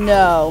 Oh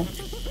no.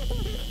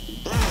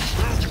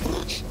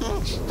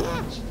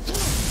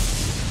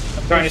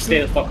 I'm trying to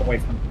stay the fuck away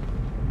from her.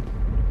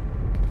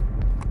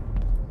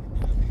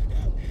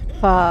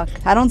 Fuck.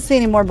 I don't see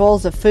any more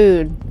bowls of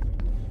food.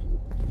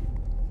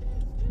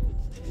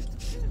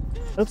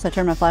 Oops, I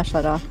turned my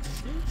flashlight off.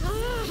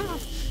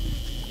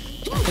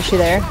 Is she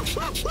there?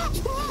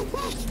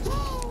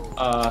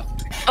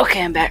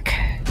 Okay, I'm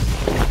back.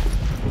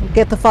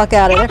 Get the fuck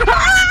out of there.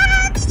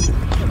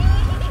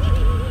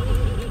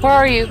 Where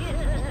are you?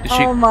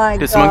 Oh my god.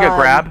 Did someone get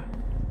grab?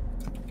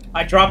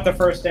 I dropped the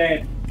first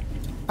aid.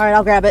 Alright,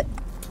 I'll grab it.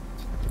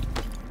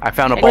 I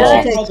found a Hey,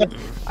 ball. okay.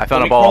 I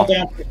found a Crawl ball.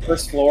 down to the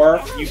first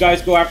floor. You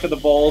guys go after the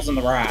bowls and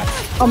the rats.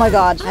 Oh my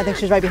god, I think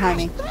she's right behind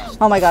me.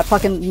 Oh my god,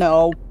 fucking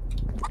no.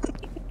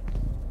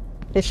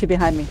 Is she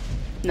behind me?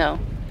 No.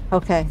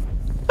 Okay.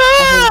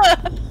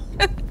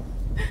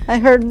 I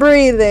heard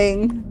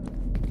breathing.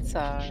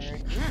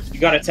 Sorry. You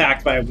got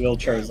attacked by a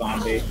wheelchair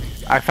zombie.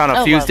 I found a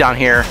Oh, fuse wow. down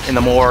here in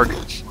the morgue.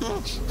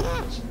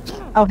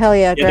 Oh hell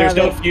yeah, Yeah, there's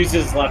grab no it.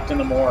 fuses left in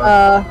the morgue.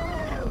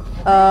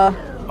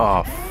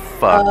 Oh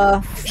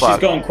fuck. She's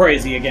Fuck. going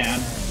crazy again.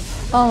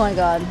 Oh my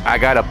god. I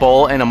got a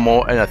bowl and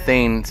a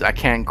thing. I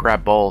can't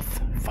grab both.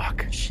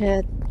 Fuck.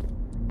 Shit.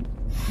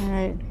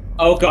 Alright.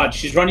 Oh god,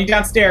 she's running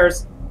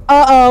downstairs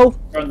Uh-oh.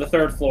 from the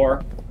 3rd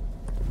floor.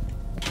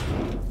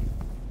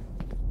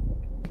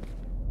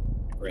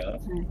 Really?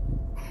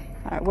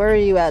 Alright, where are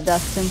you at,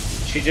 Dustin?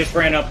 She just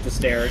ran up the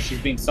stairs. She's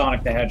being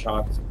Sonic the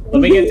Hedgehog.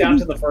 Let me get down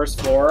to the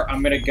 1st floor.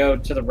 I'm gonna go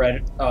to the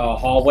red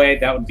hallway.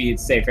 That would be a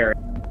safe area.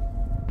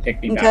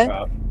 Pick me back Okay.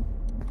 up.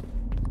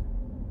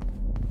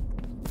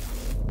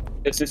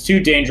 This is too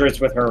dangerous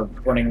with her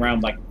running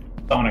around like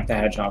Sonic the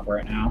Hedgehog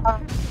right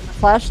now.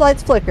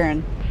 Flashlight's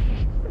flickering.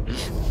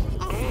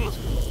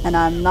 And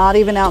I'm not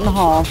even out in the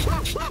hall.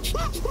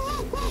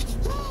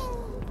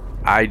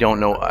 I don't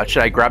know.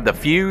 Should I grab the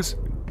fuse?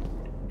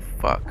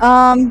 Fuck.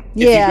 Yeah. If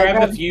you grab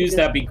grab the fuse,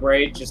 that'd be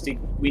great.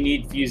 We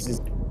need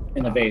fuses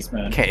in the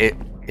basement. Okay.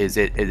 Is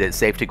it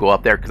safe to go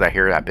up there? Because I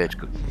hear that bitch.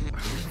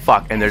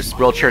 Fuck. And there's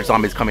wheelchair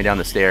zombies coming down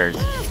the stairs.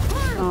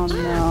 Oh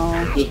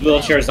no. There's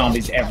wheelchair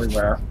zombies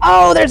everywhere.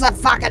 Oh, there's a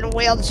fucking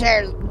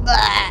wheelchair.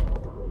 Blah.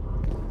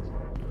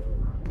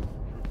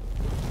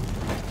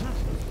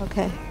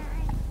 Okay.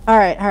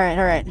 Alright.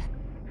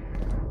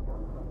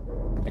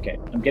 Okay,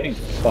 I'm getting the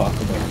fuck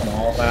away from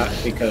all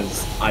that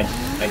because I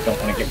don't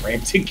want to get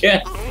raped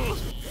again.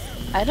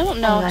 I don't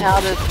know how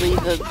to leave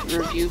a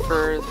review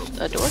for a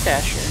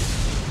DoorDasher.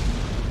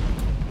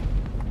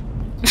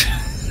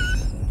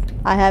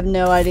 I have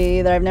no idea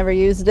either. I've never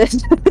used it.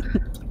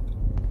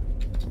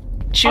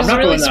 She I'm was not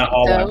really doing that sweet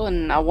all though,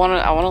 and I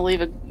wanna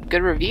leave a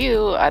good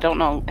review. I don't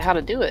know how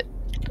to do it.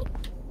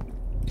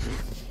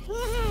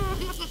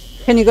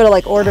 Can you go to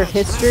like order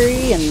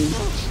history and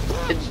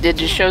It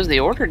just shows the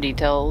order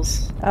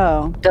details.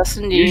 oh.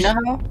 Dustin, do you know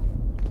how?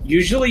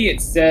 Usually it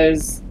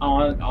says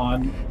on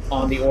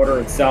the order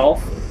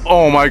itself.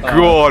 Oh my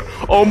god!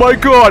 Oh my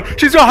god!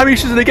 She's gonna have me!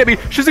 She's gonna get me!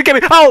 She's gonna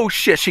get me! Oh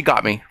shit! She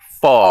got me!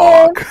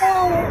 Fuck!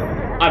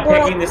 I'm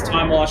taking this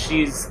time while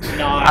she's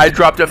not. I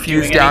dropped a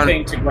fuse doing down.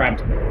 anything to grab.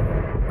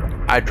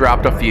 I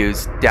dropped a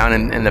fuse down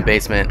in the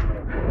basement.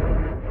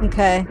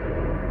 Okay.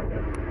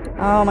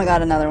 Oh my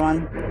god, another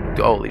one.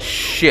 Holy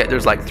shit!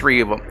 There's like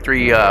three of them,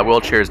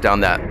 wheelchairs down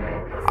that.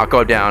 I'll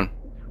go down.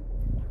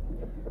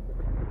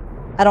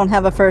 I don't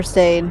have a first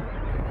aid.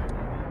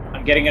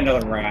 I'm getting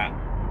another rat.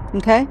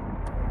 Okay.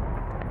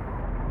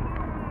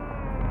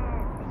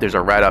 There's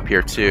a rat up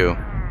here too,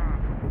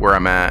 where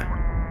I'm at.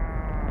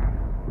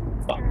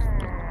 Fuck.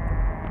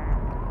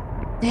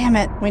 Damn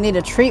it. We need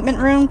a treatment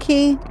room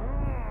key.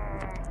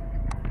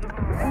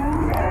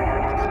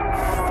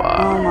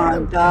 Oh my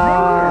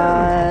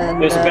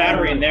god. There's a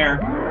battery in there.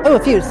 Oh, a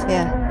fuse.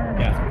 Yeah.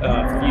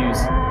 Yeah, fuse.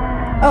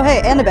 Oh,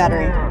 hey, and a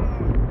battery.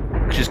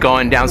 She's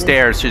going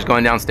downstairs. She's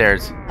going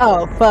downstairs.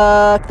 Oh,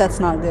 fuck. That's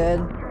not good.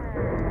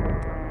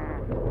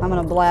 I'm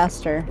gonna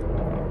blast her.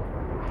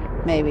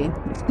 Maybe.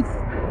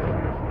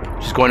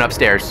 She's going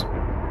upstairs.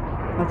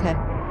 Okay.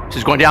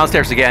 She's going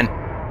downstairs again.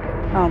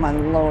 Oh my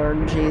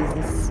lord,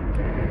 Jesus.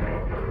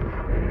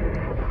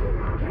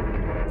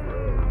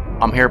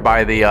 I'm here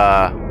by the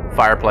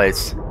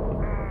fireplace.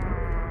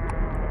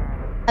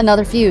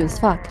 Another fuse.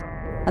 Fuck.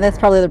 And that's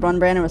probably the one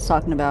Brandon was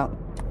talking about.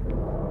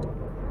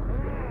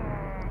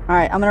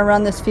 Alright, I'm gonna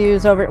run this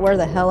fuse over. Where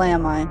the hell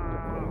am I?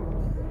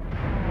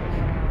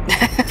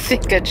 I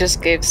think I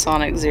just gave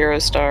Sonic 0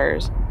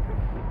 stars.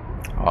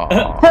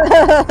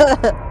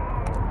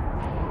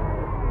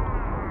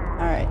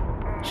 Alright.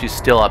 She's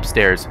still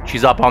upstairs.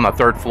 She's up on the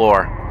 3rd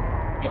floor.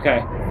 Okay.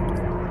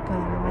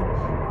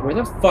 Where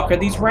the fuck are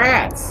these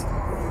rats?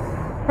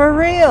 For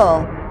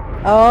real.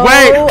 Oh,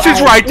 Wait,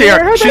 she's right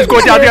there. She's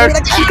going down there.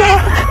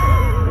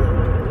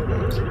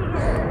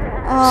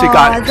 Oh, She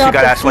got- I she dropped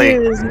got the Ashley.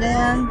 fuse,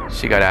 man.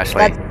 She got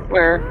Ashley.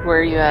 Where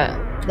are you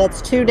at?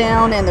 That's 2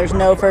 down, and there's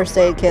no first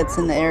aid kits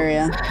in the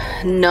area.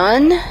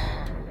 None?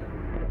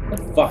 What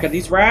the fuck are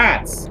these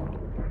rats?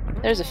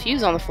 There's a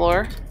fuse on the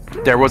floor.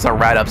 There was a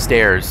rat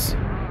upstairs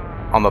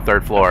on the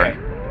 3rd floor. Okay.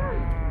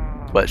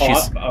 But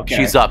Okay.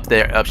 she's up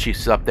there.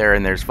 She's up there,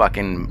 and there's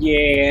fucking.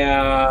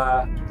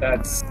 Yeah,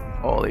 that's.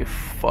 Holy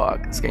fuck!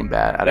 It's getting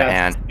bad out of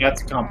hand.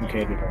 That's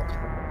complicated.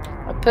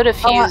 I put a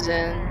fuse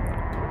in.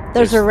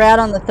 There's a rat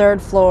on the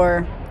 3rd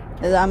floor.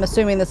 I'm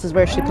assuming this is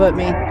where she put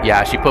me.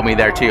 Yeah, she put me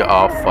there too.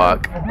 Oh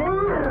fuck!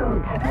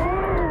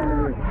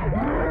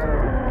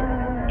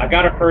 I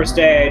got a first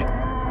aid.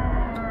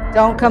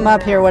 Don't come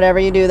up here, whatever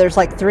you do. There's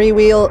like 3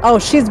 wheel. Oh,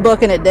 she's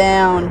booking it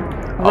down.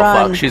 Oh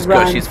Run, fuck! She's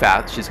run. good. She's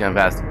fast. She's going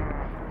fast.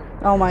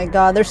 Oh my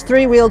god. There's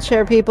 3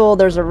 wheelchair people.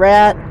 There's a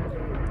rat.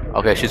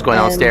 Okay, she's going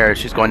downstairs.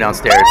 She's going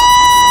downstairs.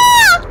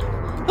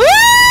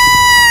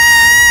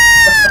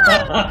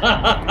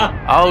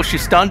 Oh, she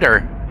stunned her.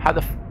 How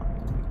the?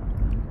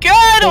 God,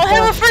 I don't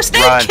have a first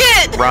aid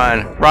kit!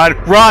 Run!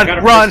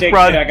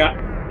 I got.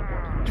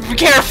 Be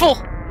careful!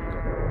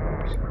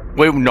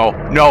 Wait, no!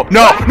 No!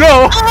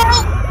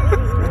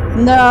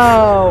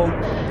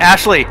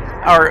 Ashley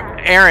or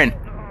Aaron,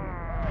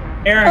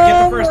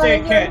 Get the first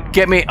aid kit.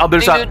 get me. Oh,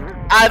 there's Dude,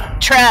 I'm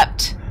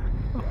trapped.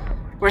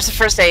 Where's the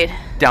first aid?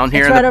 down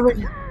here.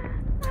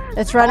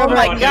 It's right over. Oh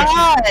my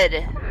god!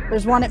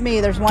 There's one at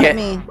me. There's one at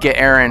me. Get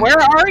Aaron. Where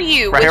are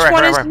you? Right Which here,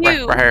 one right is here,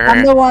 you? right here.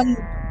 I'm the one.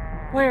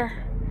 Where?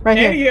 Right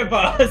here. Any of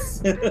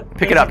us.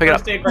 Pick it up. Pick it up.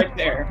 First aid right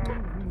there.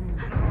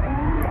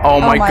 Oh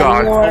my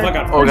god. Lord. Oh my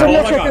god. Oh, Oh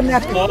god. my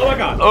god. Oh my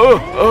god.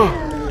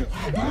 Oh.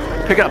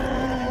 Pick it up.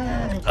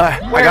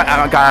 I got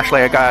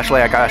Ashley. I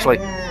got Ashley.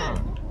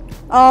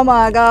 Oh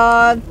my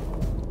god.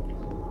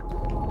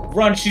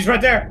 Run, she's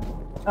right there.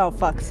 Oh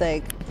fuck's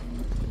sake.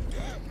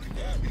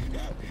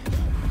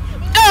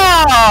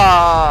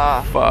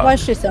 Ah! Fuck. Why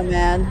is she so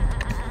mad?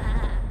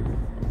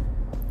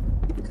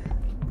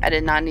 I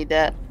did not need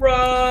that.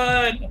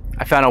 Run.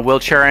 I found a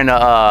wheelchair and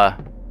a.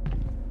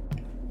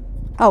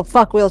 Oh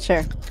fuck,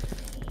 wheelchair.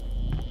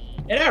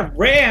 And I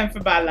ran for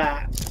my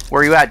life.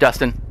 Where are you at,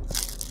 Dustin?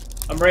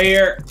 I'm right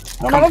here.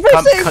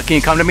 Can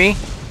you come to me?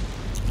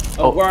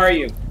 Oh, where are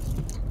you?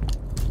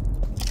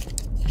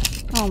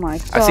 Oh my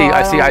god.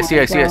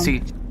 I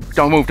see.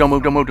 Don't move.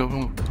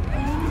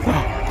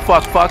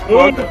 Fuck.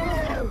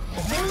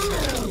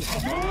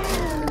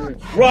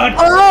 Run!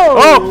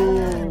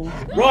 Oh!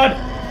 Run!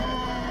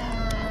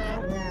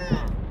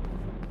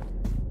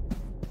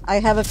 I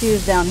have a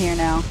fuse down here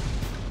now.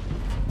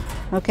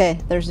 Okay,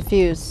 there's a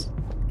fuse.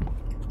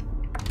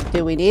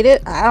 Do we need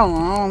it? I don't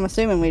know. I'm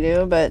assuming we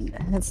do, but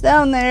it's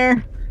down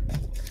there.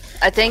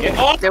 I think Get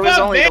off there was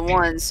the only the baby!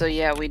 one, so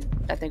yeah,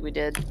 I think we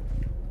did.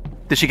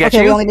 Did she get Okay,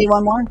 you? we only need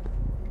one more.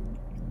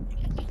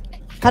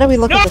 How do we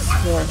look at the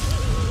score?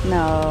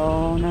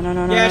 No.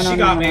 Yeah, she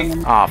got me.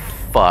 Oh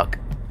fuck.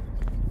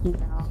 No.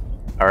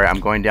 All right, I'm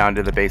going down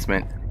to the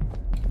basement.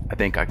 I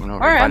think I can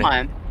Where am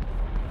find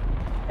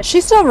I? Is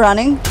she still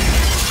running?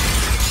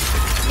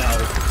 No.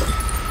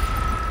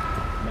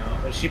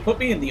 But she put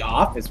me in the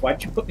office.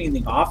 Why'd you put me in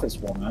the office,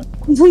 woman?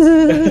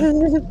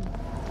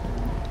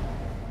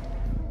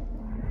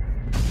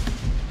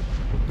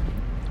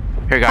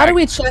 Here, guys. How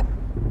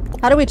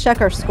do we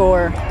check our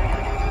score?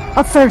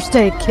 A first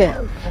aid kit.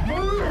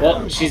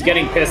 Well, she's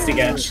getting pissed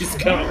again. She's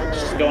going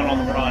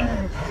on the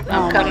run.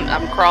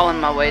 I'm crawling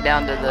my way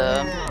down to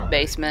the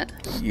basement.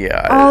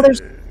 Yeah. Oh,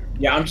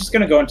 Yeah, I'm just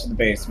gonna go into the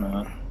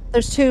basement.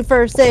 there's 2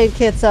 first aid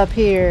kits up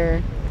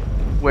here.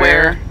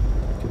 Where?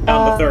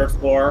 On the 3rd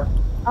floor.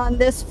 On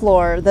this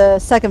floor, the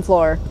 2nd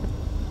floor.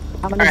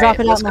 I'm gonna All drop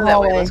right, it out in the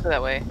hallway. Let's go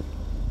that way.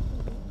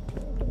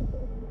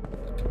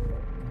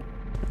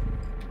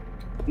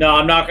 No,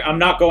 I'm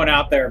not going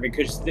out there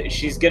because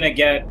she's gonna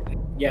get.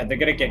 Yeah, they're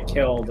gonna get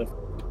killed.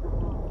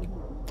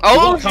 Oh, She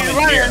won't come she's in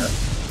running! here.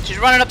 She's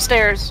running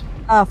upstairs.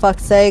 Oh,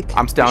 fuck's sake.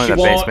 I'm down in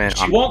the basement.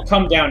 She won't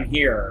come down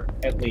here,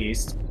 at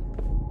least.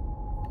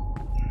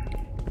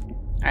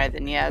 All right,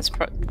 then yeah, it's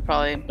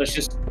probably. Let's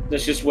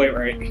just wait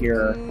right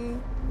here.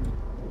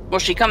 Will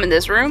she come in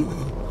this room?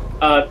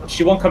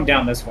 She won't come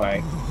down this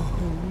way.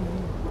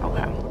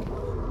 Okay.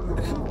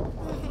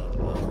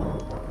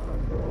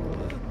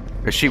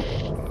 Is she?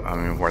 I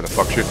mean, where the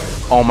fuck she?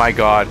 Oh my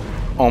god.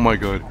 Oh my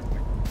god.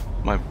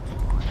 My.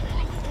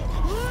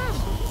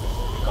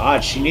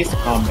 God, she needs to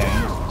calm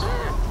down.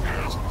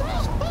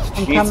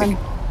 I'm coming.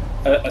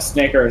 A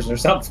Snickers or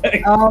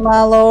something. Oh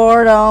my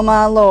lord, oh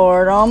my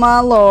lord, oh my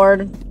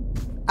lord.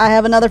 I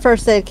have another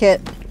first aid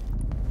kit.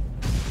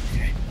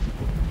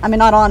 I mean,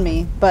 not on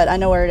me, but I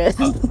know where it is.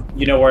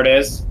 You know where it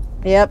is?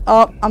 Yep.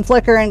 Oh, I'm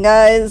flickering,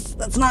 guys.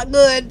 That's not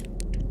good.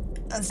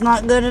 That's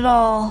not good at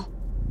all.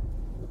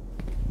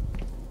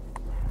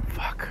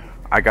 Fuck.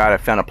 I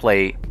found a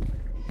plate.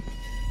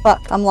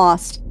 Fuck, I'm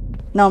lost.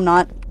 No, I'm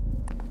not.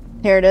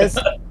 Here it is.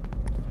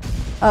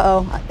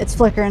 Uh-oh, it's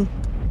flickering.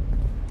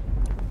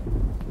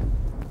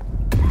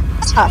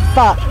 Ah,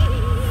 fuck.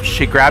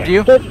 She grabbed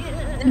you?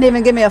 Didn't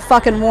even give me a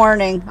fucking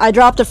warning. I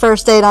dropped a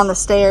first aid on the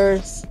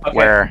stairs. Okay.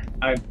 Where?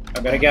 I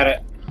gotta get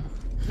it.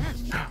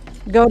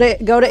 Go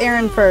to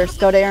Aaron first.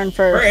 Go to Aaron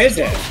first. Where is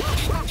it?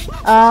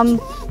 Let A me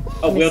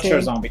wheelchair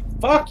see. zombie.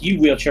 Fuck you,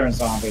 wheelchair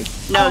zombie.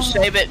 No,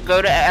 save it.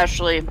 Go to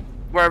Ashley.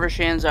 Wherever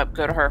she ends up,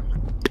 go to her.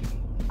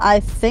 I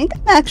think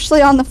I'm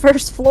actually on the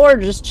first floor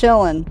just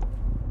chilling.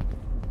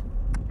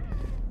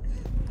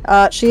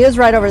 She is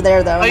right over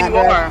there, though. Oh, in you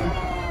that are.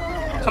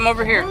 direction. Come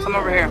over here. Come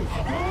over here.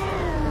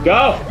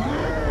 Go!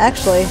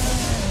 Actually,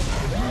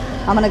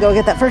 I'm gonna go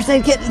get that first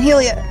aid kit and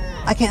heal you.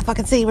 I can't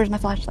fucking see. Where's my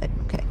flashlight?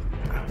 Okay.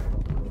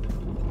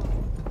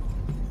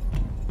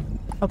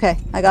 Okay,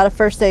 I got a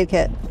first aid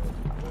kit.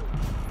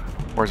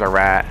 Where's our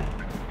rat?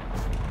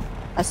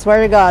 I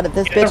swear to God, if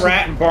this Get bitch... the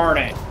rat and burn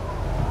it.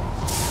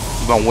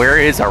 Well, where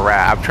is a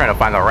rat? I'm trying to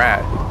find the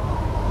rat.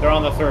 They're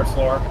on the 3rd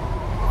floor.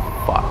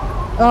 Fuck.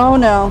 Oh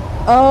no.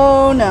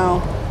 Oh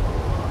no.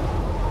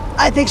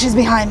 I think she's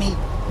behind me.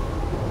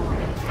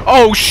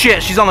 Oh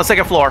shit, she's on the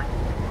 2nd floor.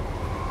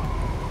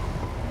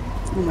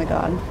 Oh my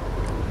God.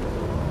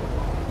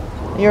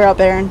 You're up,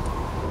 Aaron.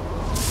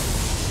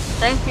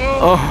 Thank you.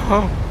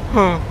 Oh,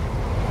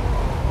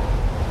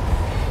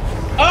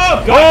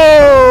 Oh,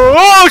 God!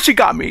 oh, she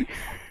got me.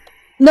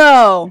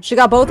 No! She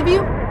got both of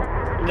you?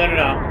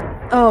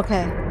 No. Oh,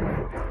 okay.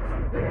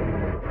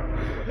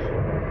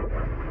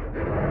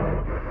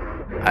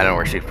 I don't know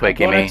where she's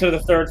taking Going me. into the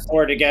 3rd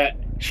floor to get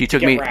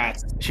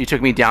rats. She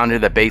took me down to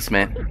the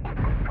basement.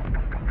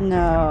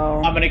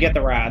 No. I'm gonna get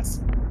the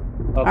rats.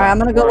 Okay, Alright, I'm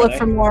gonna go where are look they?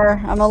 for more.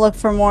 I'm gonna look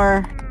for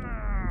more.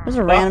 There's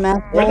a random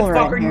ass Where the bowl fuck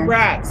right are you here.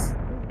 rats?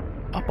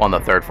 Up on the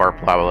 3rd floor,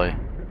 probably.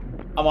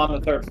 I'm on the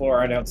 3rd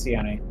floor. I don't see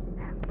any.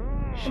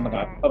 Oh my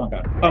God. Oh my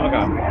God. Oh my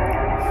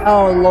God.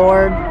 Oh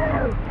Lord.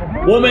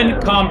 Woman,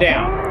 calm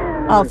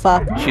down. Oh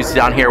fuck. She's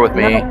down here with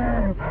me.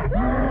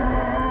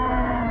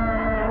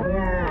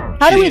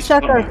 How do we She's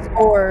check our coming.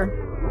 score?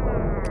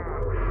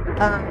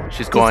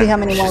 She's to going. see how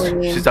many more we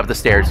need. She's up the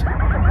stairs.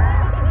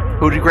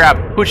 Who'd you grab?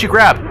 Who'd she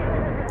grab?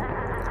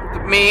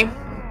 Me.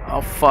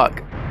 Oh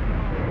fuck.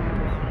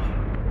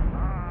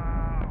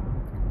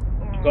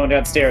 I'm going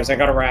downstairs. I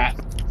got a rat.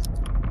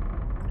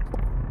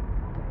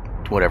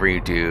 Whatever you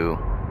do.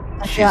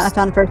 Yeah, I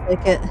found a first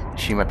aid kit.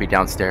 She might be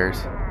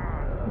downstairs.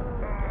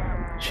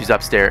 She's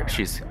upstairs.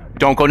 She's.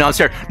 Don't go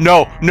downstairs.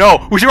 No, no.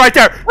 Who's right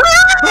there?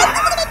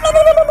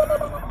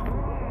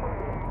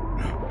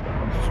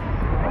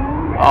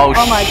 Oh,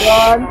 Oh my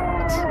God.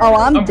 Oh,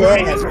 I'm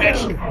burning his dead.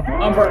 fish.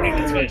 I'm burning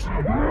his fish.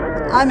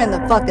 I'm in the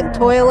fucking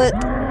toilet.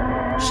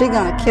 She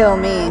gonna kill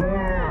me.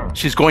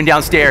 She's going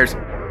downstairs.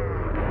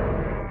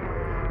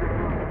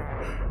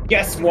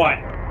 Guess what?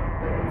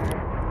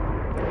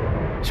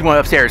 She went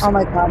upstairs. Oh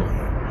my God.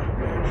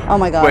 Oh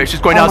my God. Wait,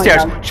 she's going Oh my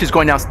downstairs. God. She's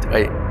going downstairs.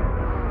 Wait.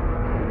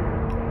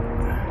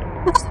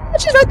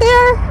 She's right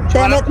there.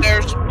 Damn Went it.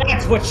 upstairs.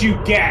 That's what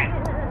you get.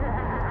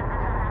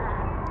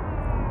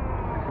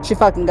 She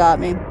fucking got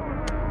me.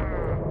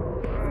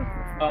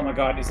 Oh my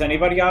God. Is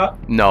anybody up?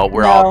 No,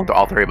 we're No.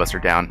 all 3 of us are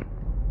down.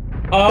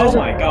 Oh There's a-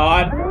 my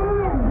God.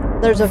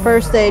 There's a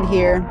first aid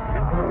here.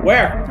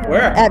 Where?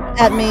 Where?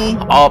 At me.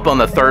 All up on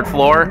the 3rd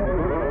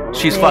floor.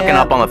 She's fucking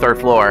Yeah. up on the 3rd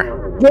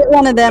floor. Get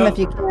one of them if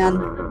you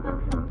can.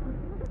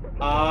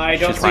 I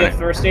don't She's see a running.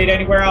 first aid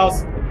anywhere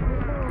else.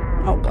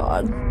 Oh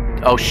God.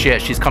 Oh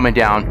shit, she's coming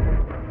down.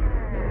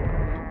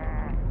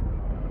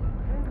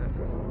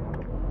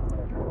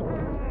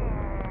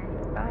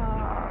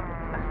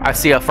 I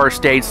see a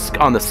first aid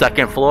on the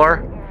 2nd floor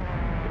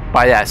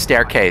by that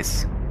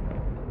staircase.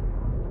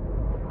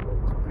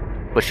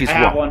 But she's I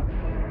have one.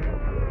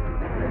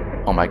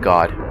 Oh my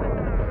God.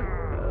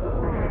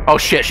 Oh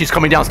shit, she's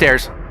coming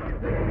downstairs.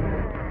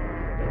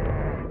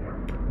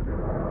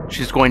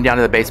 She's going down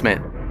to the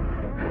basement.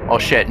 Oh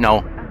shit,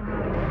 no.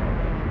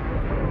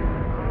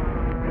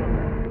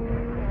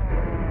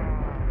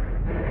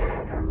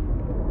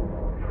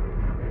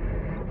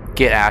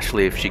 Get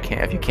Ashley if you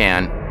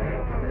can.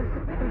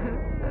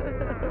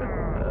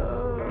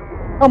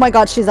 Oh my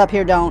God, she's up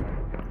here. Don't.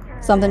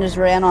 Something just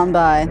ran on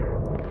by.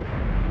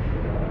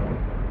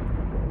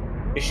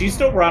 Is she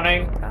still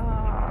running?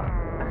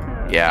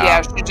 Yeah.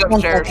 Yeah, she's One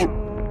upstairs. second.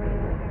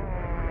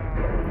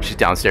 She's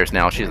downstairs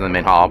now. She's in the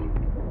main hall.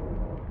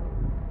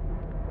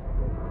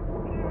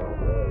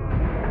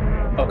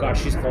 Oh God,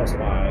 she's close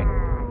by.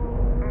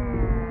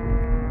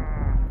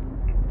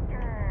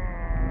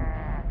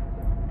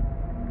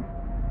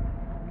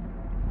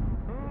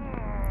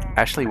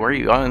 Ashley, where are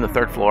you on the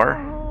 3rd floor?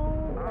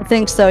 I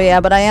think so, yeah,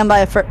 but I am by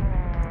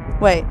a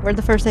Wait, where'd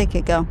the first aid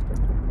kit go?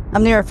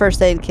 I'm near a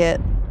first aid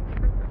kit.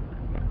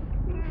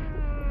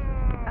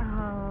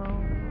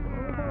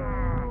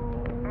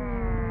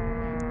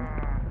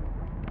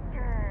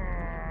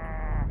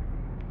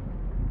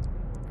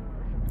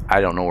 I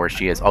don't know where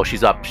she is. Oh,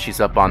 she's up. She's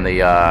up on the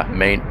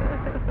main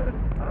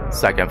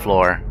 2nd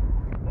floor.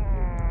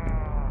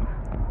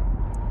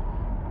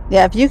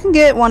 Yeah, if you can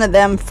get one of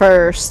them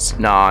first.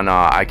 No,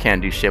 I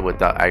can't do shit with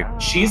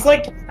that. She's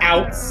like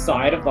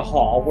outside of the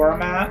hall where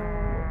I'm at.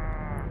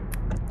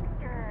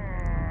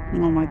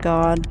 Oh my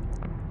God.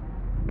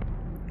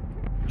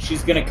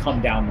 She's gonna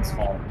come down this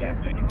hall and get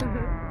me.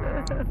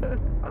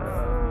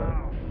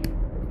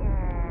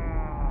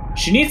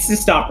 She needs to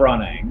stop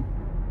running.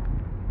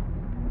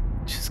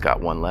 She's got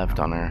one left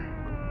on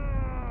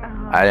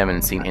her. I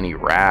haven't seen any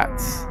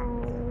rats.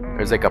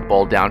 There's like a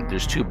bowl down.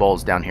 There's 2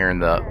 bowls down here in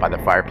the by the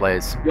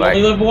fireplace. You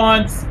only live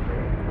once.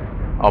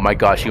 Oh my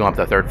gosh, you went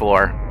up the 3rd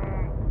floor.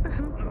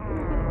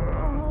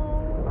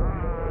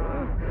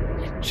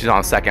 She's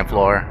on the 2nd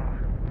floor.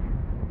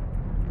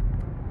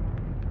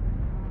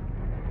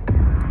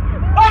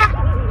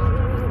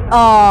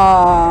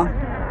 Aww.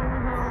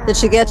 Did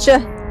she get you?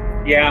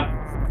 Yeah.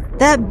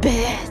 That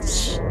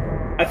bitch.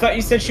 I thought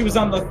you said she was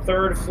on the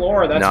 3rd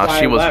floor. That's No, why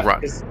she I was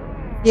left.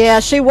 Yeah,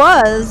 she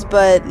was,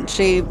 but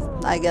she,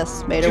 I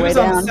guess, made her way She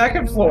was down. on the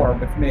 2nd floor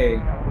with me.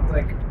 I was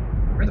like,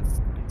 where the f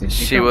did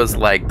she come was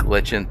from? like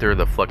glitching through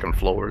the fucking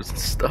floors and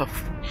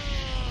stuff.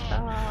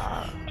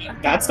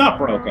 That's not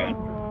broken.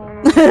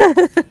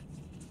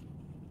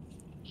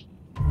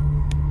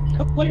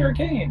 Go play your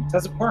game. It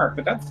doesn't work,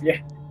 but that's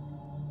yeah.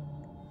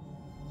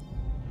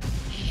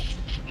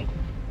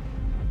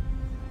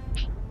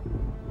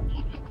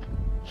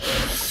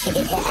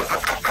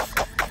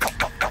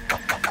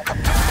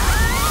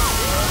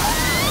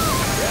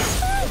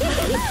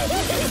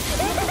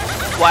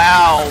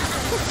 Wow.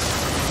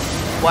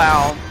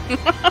 Wow.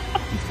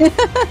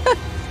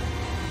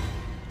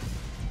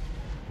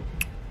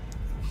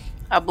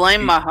 I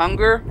blame my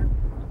hunger.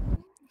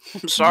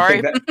 I'm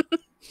sorry.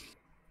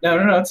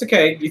 No, it's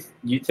okay.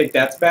 You think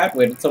that's bad?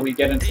 Wait until we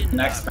get into the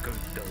next map.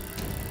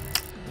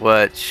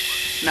 What?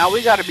 Now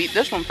we gotta beat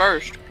this one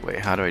first. Wait,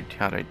 how do I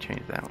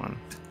change that one?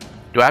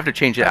 Do I have to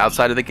change it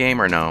outside of the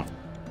game or no?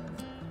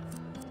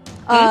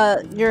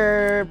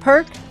 Your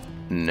perk?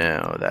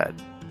 No, that.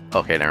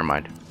 Okay, never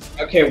mind.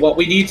 Okay, what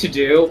we need to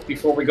do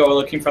before we go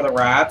looking for the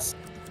rats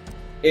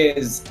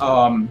is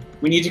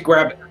we need to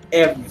grab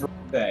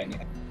everything.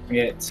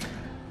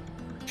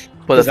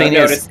 But the thing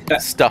is,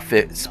 that stuff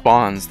it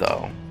spawns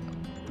though,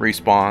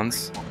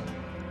 respawns.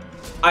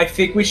 I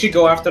think we should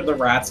go after the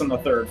rats on the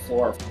 3rd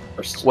floor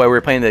first. Well,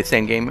 we're playing the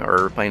same game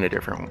or playing a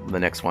different, the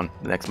next one,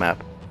 the next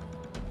map.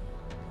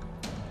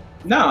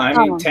 No, I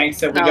mean Tank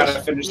said we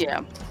gotta finish.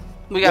 Yeah,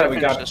 we gotta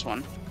finish this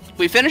one.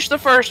 We finished the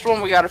first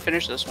one. We gotta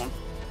finish this one.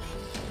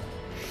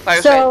 Like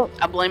I said,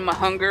 I blame my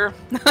hunger.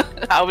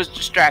 I was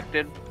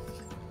distracted.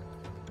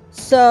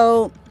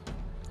 So,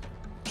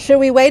 should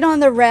we wait on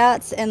the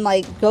rats and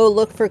like go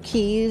look for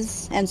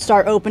keys and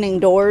start opening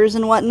doors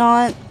and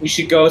whatnot? We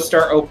should go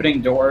start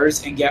opening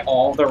doors and get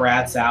all the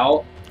rats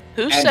out.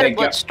 Who said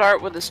let's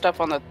start with the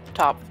stuff on the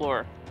top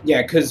floor?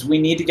 Yeah, because we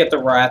need to get the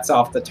rats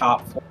off the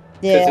top floor.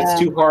 Because it's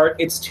too hard.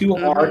 It's too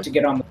hard to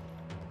get on the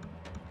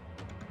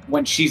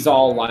when she's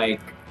all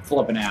like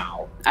flipping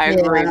out. I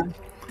agree.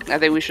 I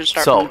think we should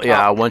start. So from the top.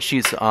 yeah,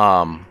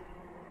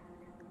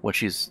 when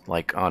she's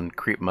like on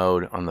creep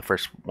mode on the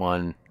first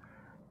one,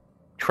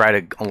 try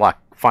to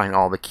find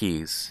all the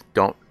keys.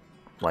 Don't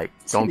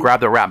grab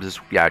the wraps.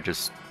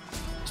 Just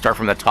start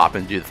from the top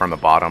and do it from the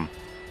bottom.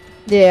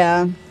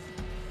 Yeah.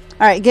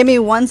 All right, give me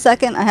 1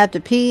 second. I have to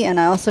pee, and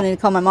I also need to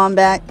call my mom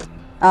back.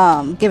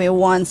 Give me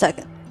 1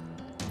 second.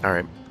 All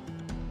right.